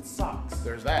 It sucks.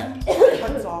 there's that. It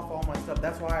cuts off all my stuff.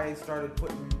 That's why I started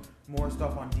putting more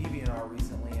stuff on DeviantArt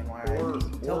recently, and why I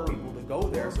tell people to go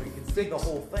there so you can see the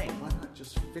whole thing. Why not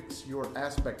just fix your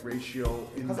aspect ratio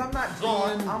in Because I'm not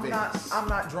drawn. Canvas? I'm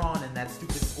not drawn in that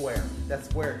stupid square. That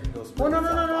square can go square. Well, no.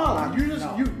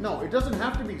 itself. No, it doesn't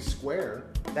have to be square.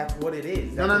 That's what it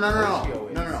is. No. That's what the ratio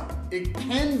is. No. It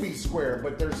can be square,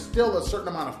 but there's still a certain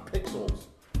amount of pixels.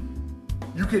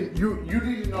 You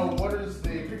need to know what is the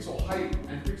pixel height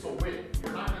and pixel width.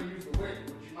 You're not going to use the width,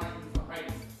 but you might use the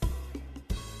height.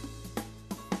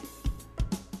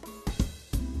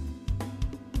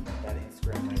 That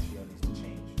Instagram ratio needs to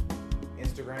change.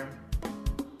 Instagram,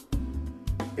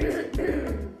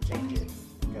 change it,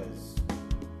 because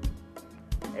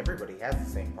everybody has the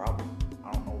same problem.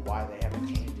 I don't know why they haven't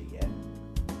changed it yet.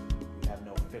 You have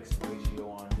no fixed ratio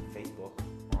on Facebook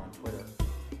or on Twitter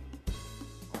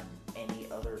or on any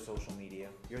other social media.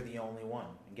 You're the only one.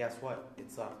 And guess what? It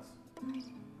sucks.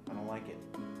 I don't like it.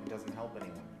 It doesn't help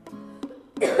anyone.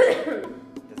 It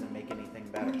doesn't make anything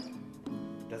better.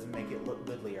 It doesn't make it look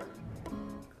goodlier.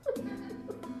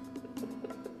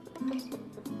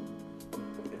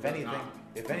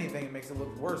 If anything, it makes it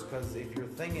look worse, because if your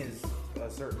thing is a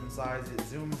certain size, it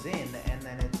zooms in and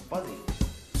then it's fuzzy.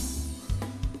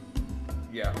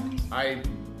 Yeah,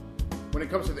 when it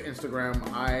comes to the Instagram,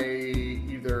 I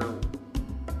either,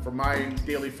 for my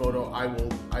daily photo, I will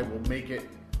make it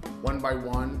one by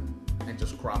one and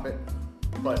just crop it.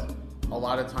 But a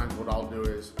lot of times what I'll do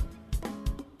is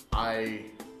I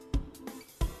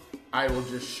will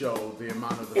just show the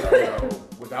amount of the photo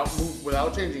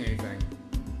without changing anything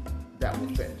that will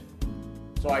fit.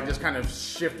 So I just kind of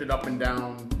shift it up and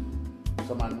down.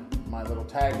 So my little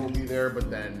tag will be there, but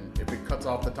then if it cuts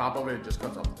off the top of it, it just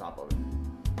cuts off the top of it.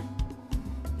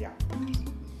 Yeah.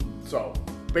 So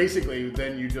basically,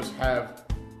 then you just have,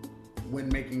 when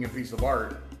making a piece of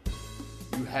art,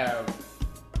 you have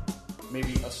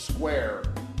maybe a square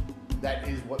that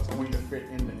is what's going to fit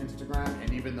into Instagram.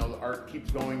 And even though the art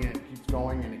keeps going and it keeps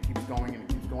going and it keeps going and it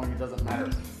keeps going, it doesn't matter.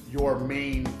 Your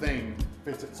main thing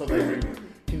fits it so that you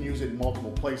can use it in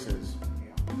multiple places.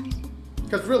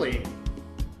 Because really,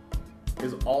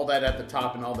 is all that at the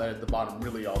top and all that at the bottom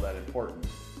really all that important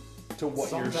to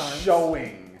what you're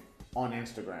showing on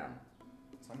Instagram?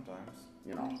 Sometimes.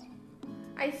 You know.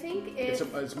 I think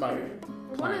It's my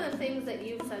one of the things that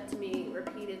you've said to me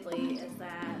repeatedly is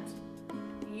that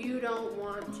you don't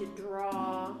want to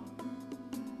draw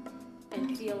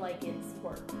and feel like it's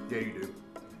work. Yeah, you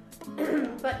do.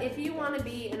 But if you want to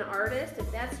be an artist, if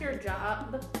that's your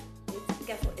job,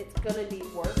 guess what? It's going to be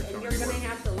work, and you're going to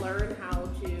have to learn how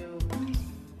to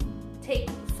take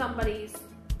somebody's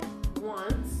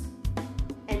wants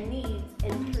and needs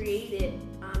and create it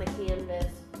on a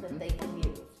canvas that they can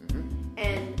use. Mm-hmm.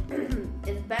 And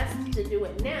it's best to do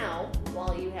it now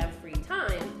while you have free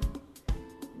time.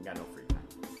 You got no free time.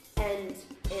 And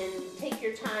take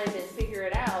your time and figure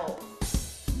it out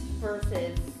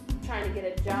versus trying to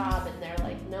get a job and they're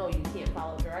like, no, you can't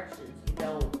follow directions. You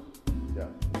don't. Yeah.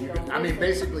 You You don't can, I mean, listen,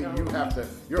 basically, you you don't- have to.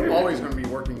 You're always going to be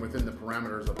working within the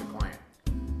parameters of the client.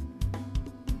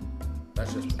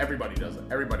 That's just everybody does it.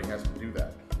 Everybody has to do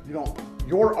that. You don't.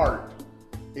 Your art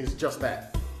is just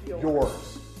that.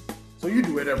 Yours. So you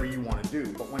do whatever you want to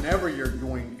do. But whenever you're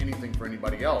doing anything for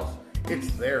anybody else,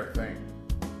 it's their thing.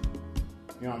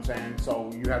 You know what I'm saying?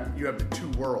 So you have the two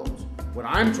worlds. What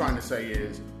I'm trying to say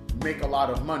is make a lot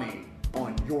of money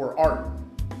on your art.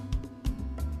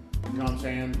 You know what I'm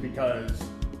saying? Because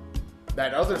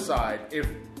that other side,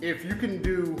 if you can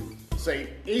do, say,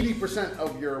 80%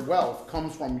 of your wealth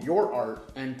comes from your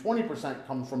art and 20%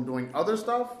 comes from doing other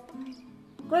stuff,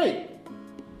 great.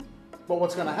 But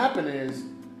what's going to happen is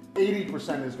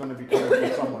 80% is going to be coming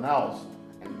from someone else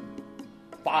and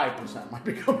 5% might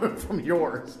be coming from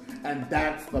yours. And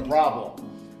that's the problem.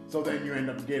 So then you end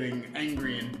up getting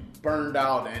angry and burned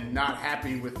out and not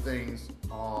happy with things.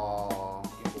 Aww.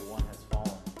 Gimbal 1 has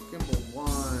fallen Gimbal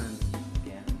 1.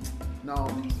 again. No,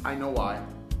 I know why.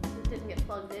 It didn't get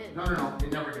plugged in. No.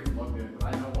 It never gets plugged in, but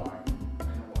I know why.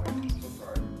 So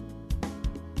sorry.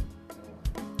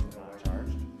 It's not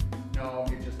charged. No,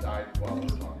 it just died while we were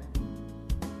talking.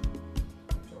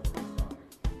 So we're just talking.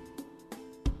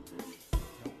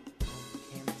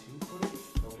 Cam 2 footage?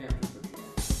 No Cam 2 for the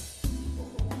end. Or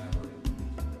for whenever it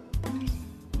is.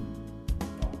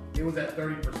 No, it was at 30%.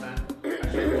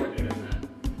 I should have plugged it in then.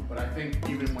 But I think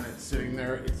even when it's sitting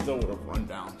there, it still would have run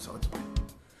down, so it's fine.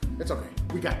 It's okay.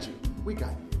 We got you. We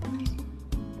got you.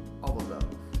 All the love.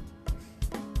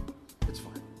 It's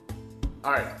fine.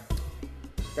 All right.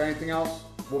 Got anything else?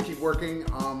 We'll keep working.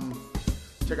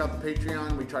 Check out the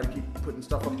Patreon. We try to keep putting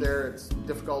stuff up there. It's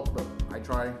difficult, but I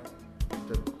try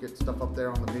to get stuff up there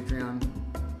on the Patreon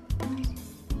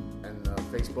and the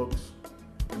Facebooks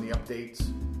and the updates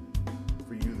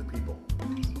for you, the people.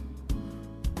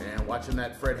 And watching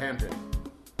that Fred Hampton.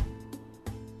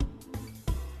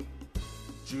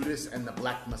 Judas and the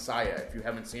Black Messiah. If you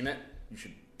haven't seen it, you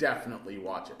should definitely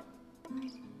watch it.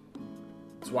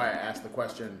 That's why I asked the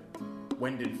question,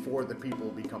 when did For the People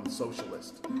become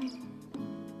socialist? I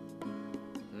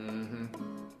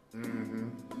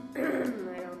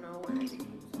don't know when it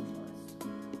became socialist.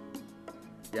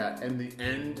 Yeah, and the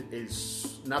end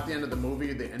is not the end of the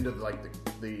movie, the end of like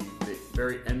the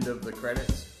very end of the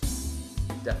credits.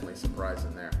 Definitely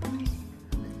surprising there.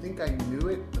 I think I knew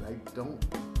it, but I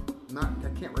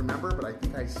can't remember, but I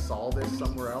think I saw this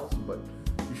somewhere else, but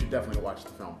you should definitely watch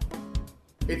the film.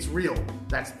 It's real.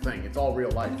 That's the thing. It's all real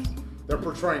life. They're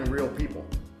portraying real people.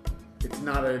 It's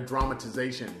not a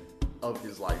dramatization of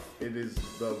his life. It is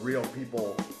the real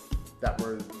people that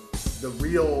were the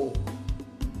real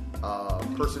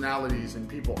personalities and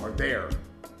people are there.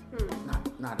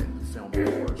 Not in the film,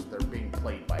 of course. They're being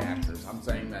played by actors. I'm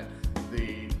saying that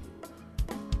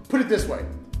put it this way.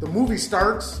 The movie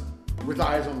starts with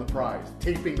Eyes on the Prize.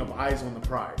 Taping of Eyes on the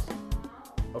Prize.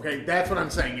 Okay, that's what I'm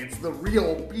saying. It's the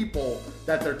real people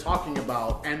that they're talking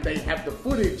about, and they have the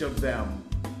footage of them.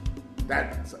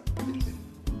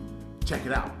 Check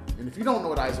it out. And if you don't know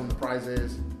what Eyes on the Prize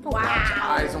is, go watch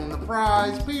Eyes on the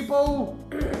Prize, people.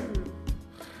 If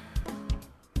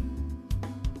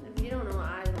you don't know what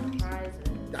Eyes on the Prize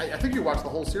is, I think you watched the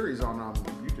whole series on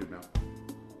YouTube now.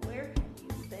 where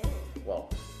have you been? Well,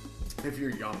 if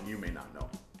you're young, you may not know.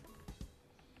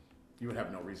 You would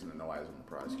have no reason to know Eyes on the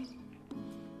Prize.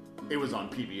 It was on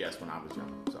PBS when I was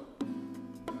young, so.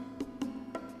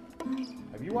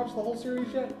 Have you watched the whole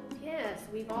series yet? Yes,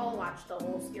 we've all watched the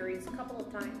whole series a couple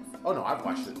of times. Oh no, I've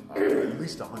watched it at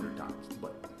least 100 times.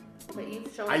 But But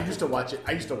you've shown I used to watch it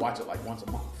like once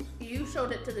a month. You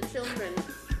showed it to the children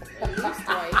at least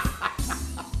twice.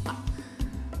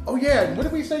 Oh yeah, and what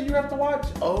did we say you have to watch?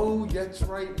 Oh, that's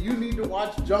right. You need to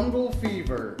watch Jungle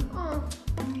Fever. Oh,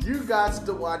 You got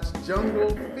to watch Jungle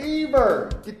Fever.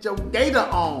 Get your data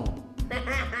on. I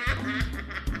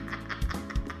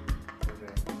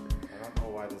don't know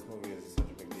why this movie is such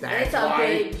a big deal. It's a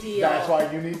big deal. That's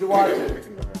why you need to watch it.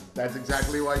 That's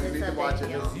exactly why you It's need a to watch big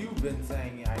it. deal. Because you've been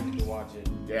saying I need to watch it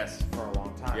Yes. for a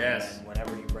long time. Yes. And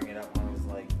whenever you bring it up, I was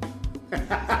like,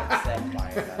 upset by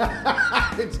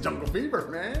it. It's Jungle Fever,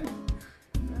 man.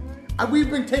 We've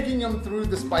been taking them through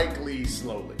the Spike Lee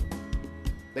slowly.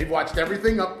 They've watched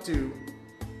everything up to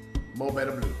Mo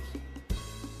Better Blues.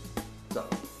 So,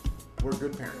 we're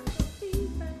good parents.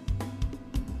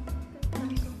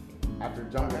 After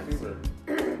Jungle Fever.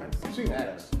 You've seen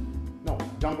X. No,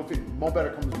 Jungle Fever. Mo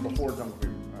Better comes before Jungle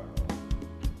Fever.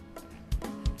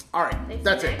 Alright, They've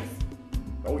that's seen it. X?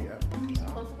 Oh, yeah.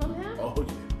 Both of them have? Oh,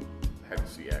 yeah. Had to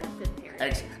see X. Good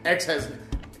parents. X has,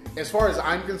 as far as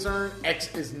I'm concerned,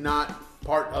 X is not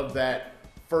part of that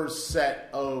first set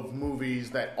of movies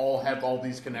that all have all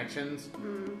these connections.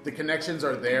 The connections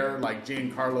are there, like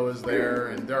Giancarlo is there,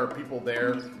 and there are people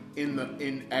there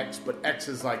in X, but X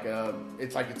is like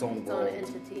it's like its own Its world. own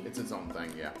entity. It's its own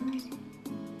thing, yeah.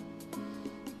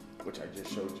 Which I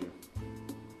just showed you.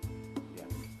 Yeah.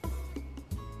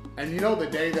 And you know the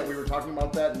day that we were talking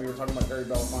about that, and we were talking about Harry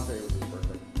Belafonte, it was his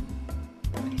birthday.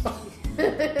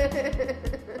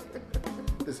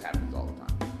 This happens all the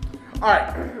time. All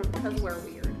right. Because we're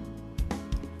weird.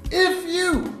 If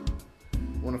you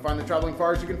want to find the Traveling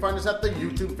Fars, you can find us at the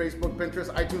YouTube, Facebook, Pinterest,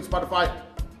 iTunes, Spotify,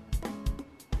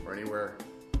 or anywhere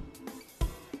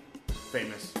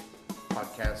famous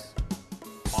podcasts,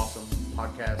 awesome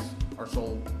podcasts are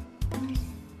sold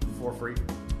for free.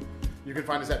 You can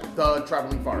find us at the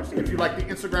Traveling Fars. If you like the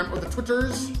Instagram or the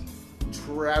Twitters,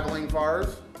 Traveling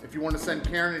Fars. If you want to send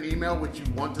Karen an email, which you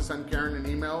want to send Karen an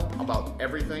email about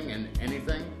everything and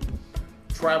anything,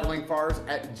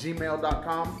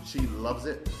 travelingfars@gmail.com. She loves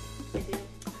it. I do.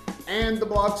 And the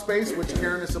blog space, which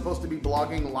Karen is supposed to be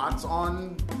blogging lots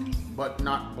on, but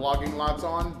not blogging lots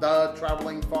on,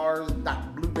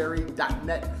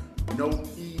 thetravelingfars.blueberry.net. No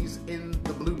E's in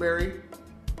the blueberry.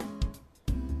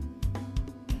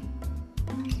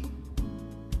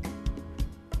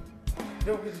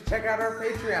 Don't forget to check out our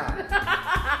Patreon.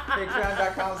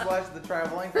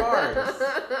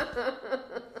 Patreon.com/thetravelingcars.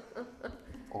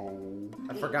 Oh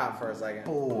I forgot for a second.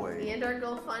 boy. And our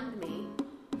GoFundMe.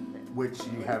 Which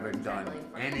you haven't done Traveling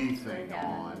Fars. anything I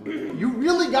on. haven't. You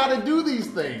really got to do these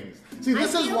things. See,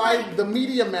 this I is feel why like- the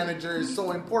media manager is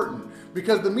so important.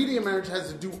 Because the media manager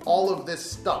has to do all of this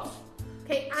stuff.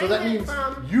 Okay, So I that went means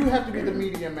from you have to be the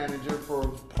media manager for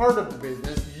part of the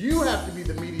business. You have to be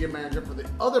the media manager for the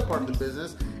other part of the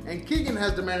business. And Keegan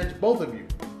has to manage both of you.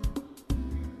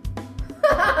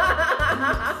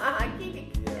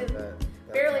 Kiki Yeah, that's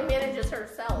barely not- manages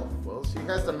herself. Well, she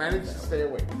has to manage to stay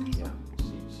awake. Yeah,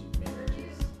 she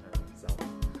manages herself.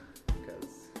 Because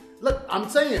Look, I'm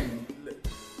saying,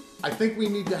 I think we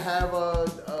need to have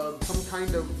some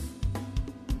kind of.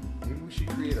 Maybe we should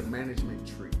create a management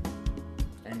tree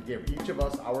and give each of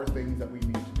us our things that we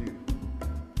need to do.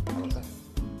 How about that?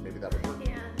 Maybe that would work.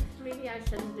 Yeah, maybe I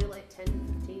shouldn't do like 10,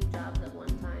 15 jobs at one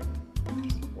time.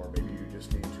 Or maybe you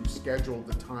just need to schedule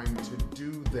the time to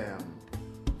do them.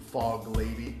 Fog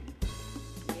lady.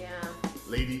 Yeah,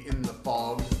 Lady in the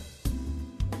fog.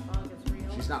 fog is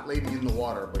real. She's not lady in the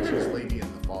water, but she's lady in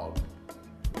the fog.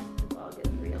 Fog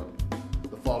is real.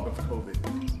 The fog of COVID.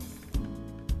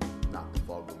 Not the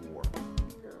fog of war.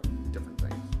 No, Different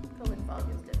things. COVID fog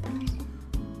is different.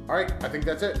 All right, I think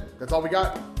that's it. That's all we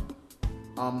got.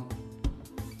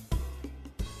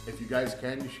 If you guys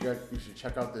can, you should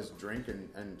check out this drink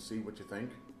and see what you think.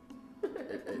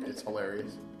 It's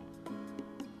hilarious.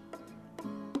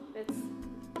 It's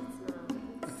not.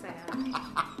 It's sad.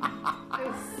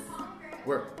 It's-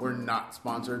 We're not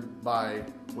sponsored by,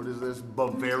 what is this?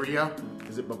 Bavaria?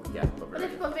 Is it yeah, But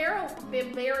if Bavaria?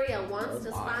 Bavaria wants to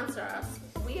That's fine. sponsor us,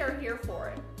 we are here for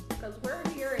it. Because we're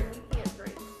here and we can't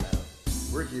drink, so.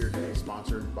 We're here to be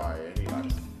sponsored by anybody.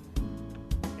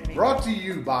 Brought to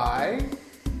you by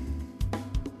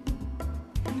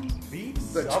beef.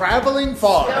 the Traveling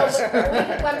Fars. No,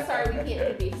 I'm sorry, we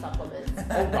can't do beef supplements.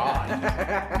 Oh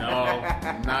God!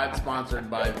 No, not sponsored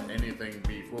by anything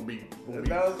beef. We'll be That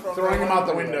was from throwing that them out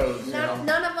the one windows. You know?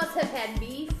 None of us have had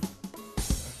beef.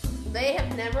 They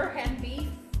have never had beef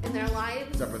in their lives.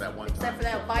 Except for that one time. Except for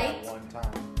that bite. One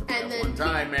time. And then One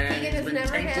time, man. Keegan It's has been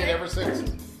never tainted had it. ever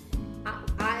since.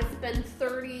 It's been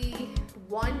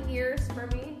 31 years for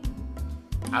me.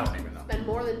 I don't even know. It's been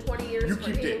more than 20 years You for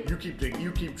keep you. it.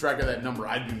 You keep track of that number.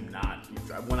 I do not keep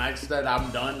track. When I said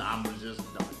I'm done, I was just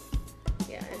done.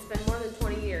 Yeah, it's been more than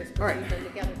 20 years because All right. we've been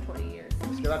together 20 years.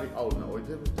 Let's get out of here. Oh no, it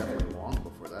was definitely long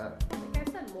before that. Like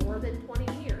I said, more than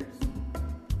 20 years.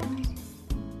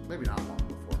 Maybe not long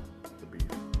before the beef.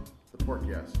 The pork,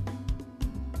 yes.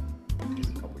 Maybe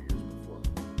a couple years before.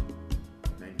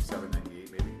 97,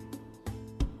 98 maybe.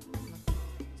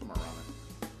 Something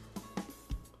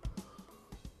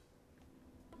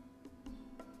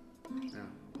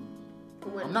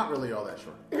I'm not really all that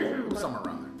sure. It was somewhere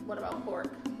around there. What about pork?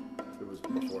 It was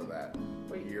before that.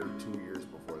 Were you- 2 years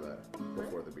before that.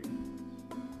 Before the beef.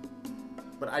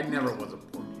 But I never was a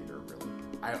pork eater, really.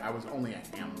 I was only a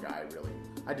ham guy, really.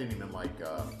 I didn't even like,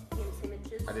 Ham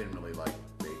sandwiches? I didn't really like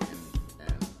bacon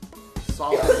and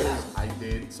sausages. I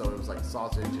did, so it was like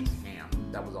sausage and ham.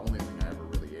 That was the only thing I ever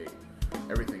really ate.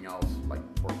 Everything else, like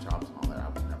pork chops and all that, I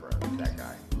was never that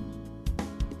guy.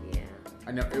 Yeah.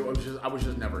 I was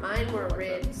just never. Mine were like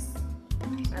ribs.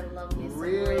 I love me some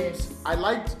Ribs. ribs. I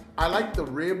liked the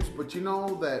ribs, but you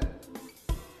know that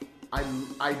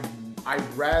I'd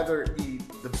rather eat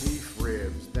the beef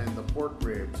ribs than the pork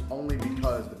ribs, only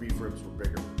because the beef ribs were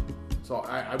bigger. So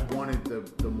I wanted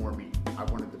the more meat. I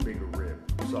wanted the bigger rib.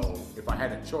 So if I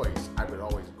had a choice, I would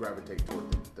always gravitate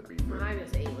toward the beef rib. I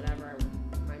just ate whatever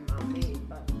my mom made,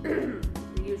 but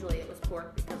usually it was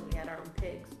pork because we had our own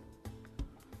pigs.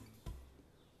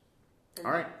 And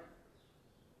All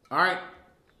right.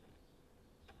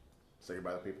 Say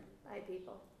goodbye to people. Bye,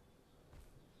 people.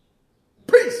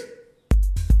 Peace.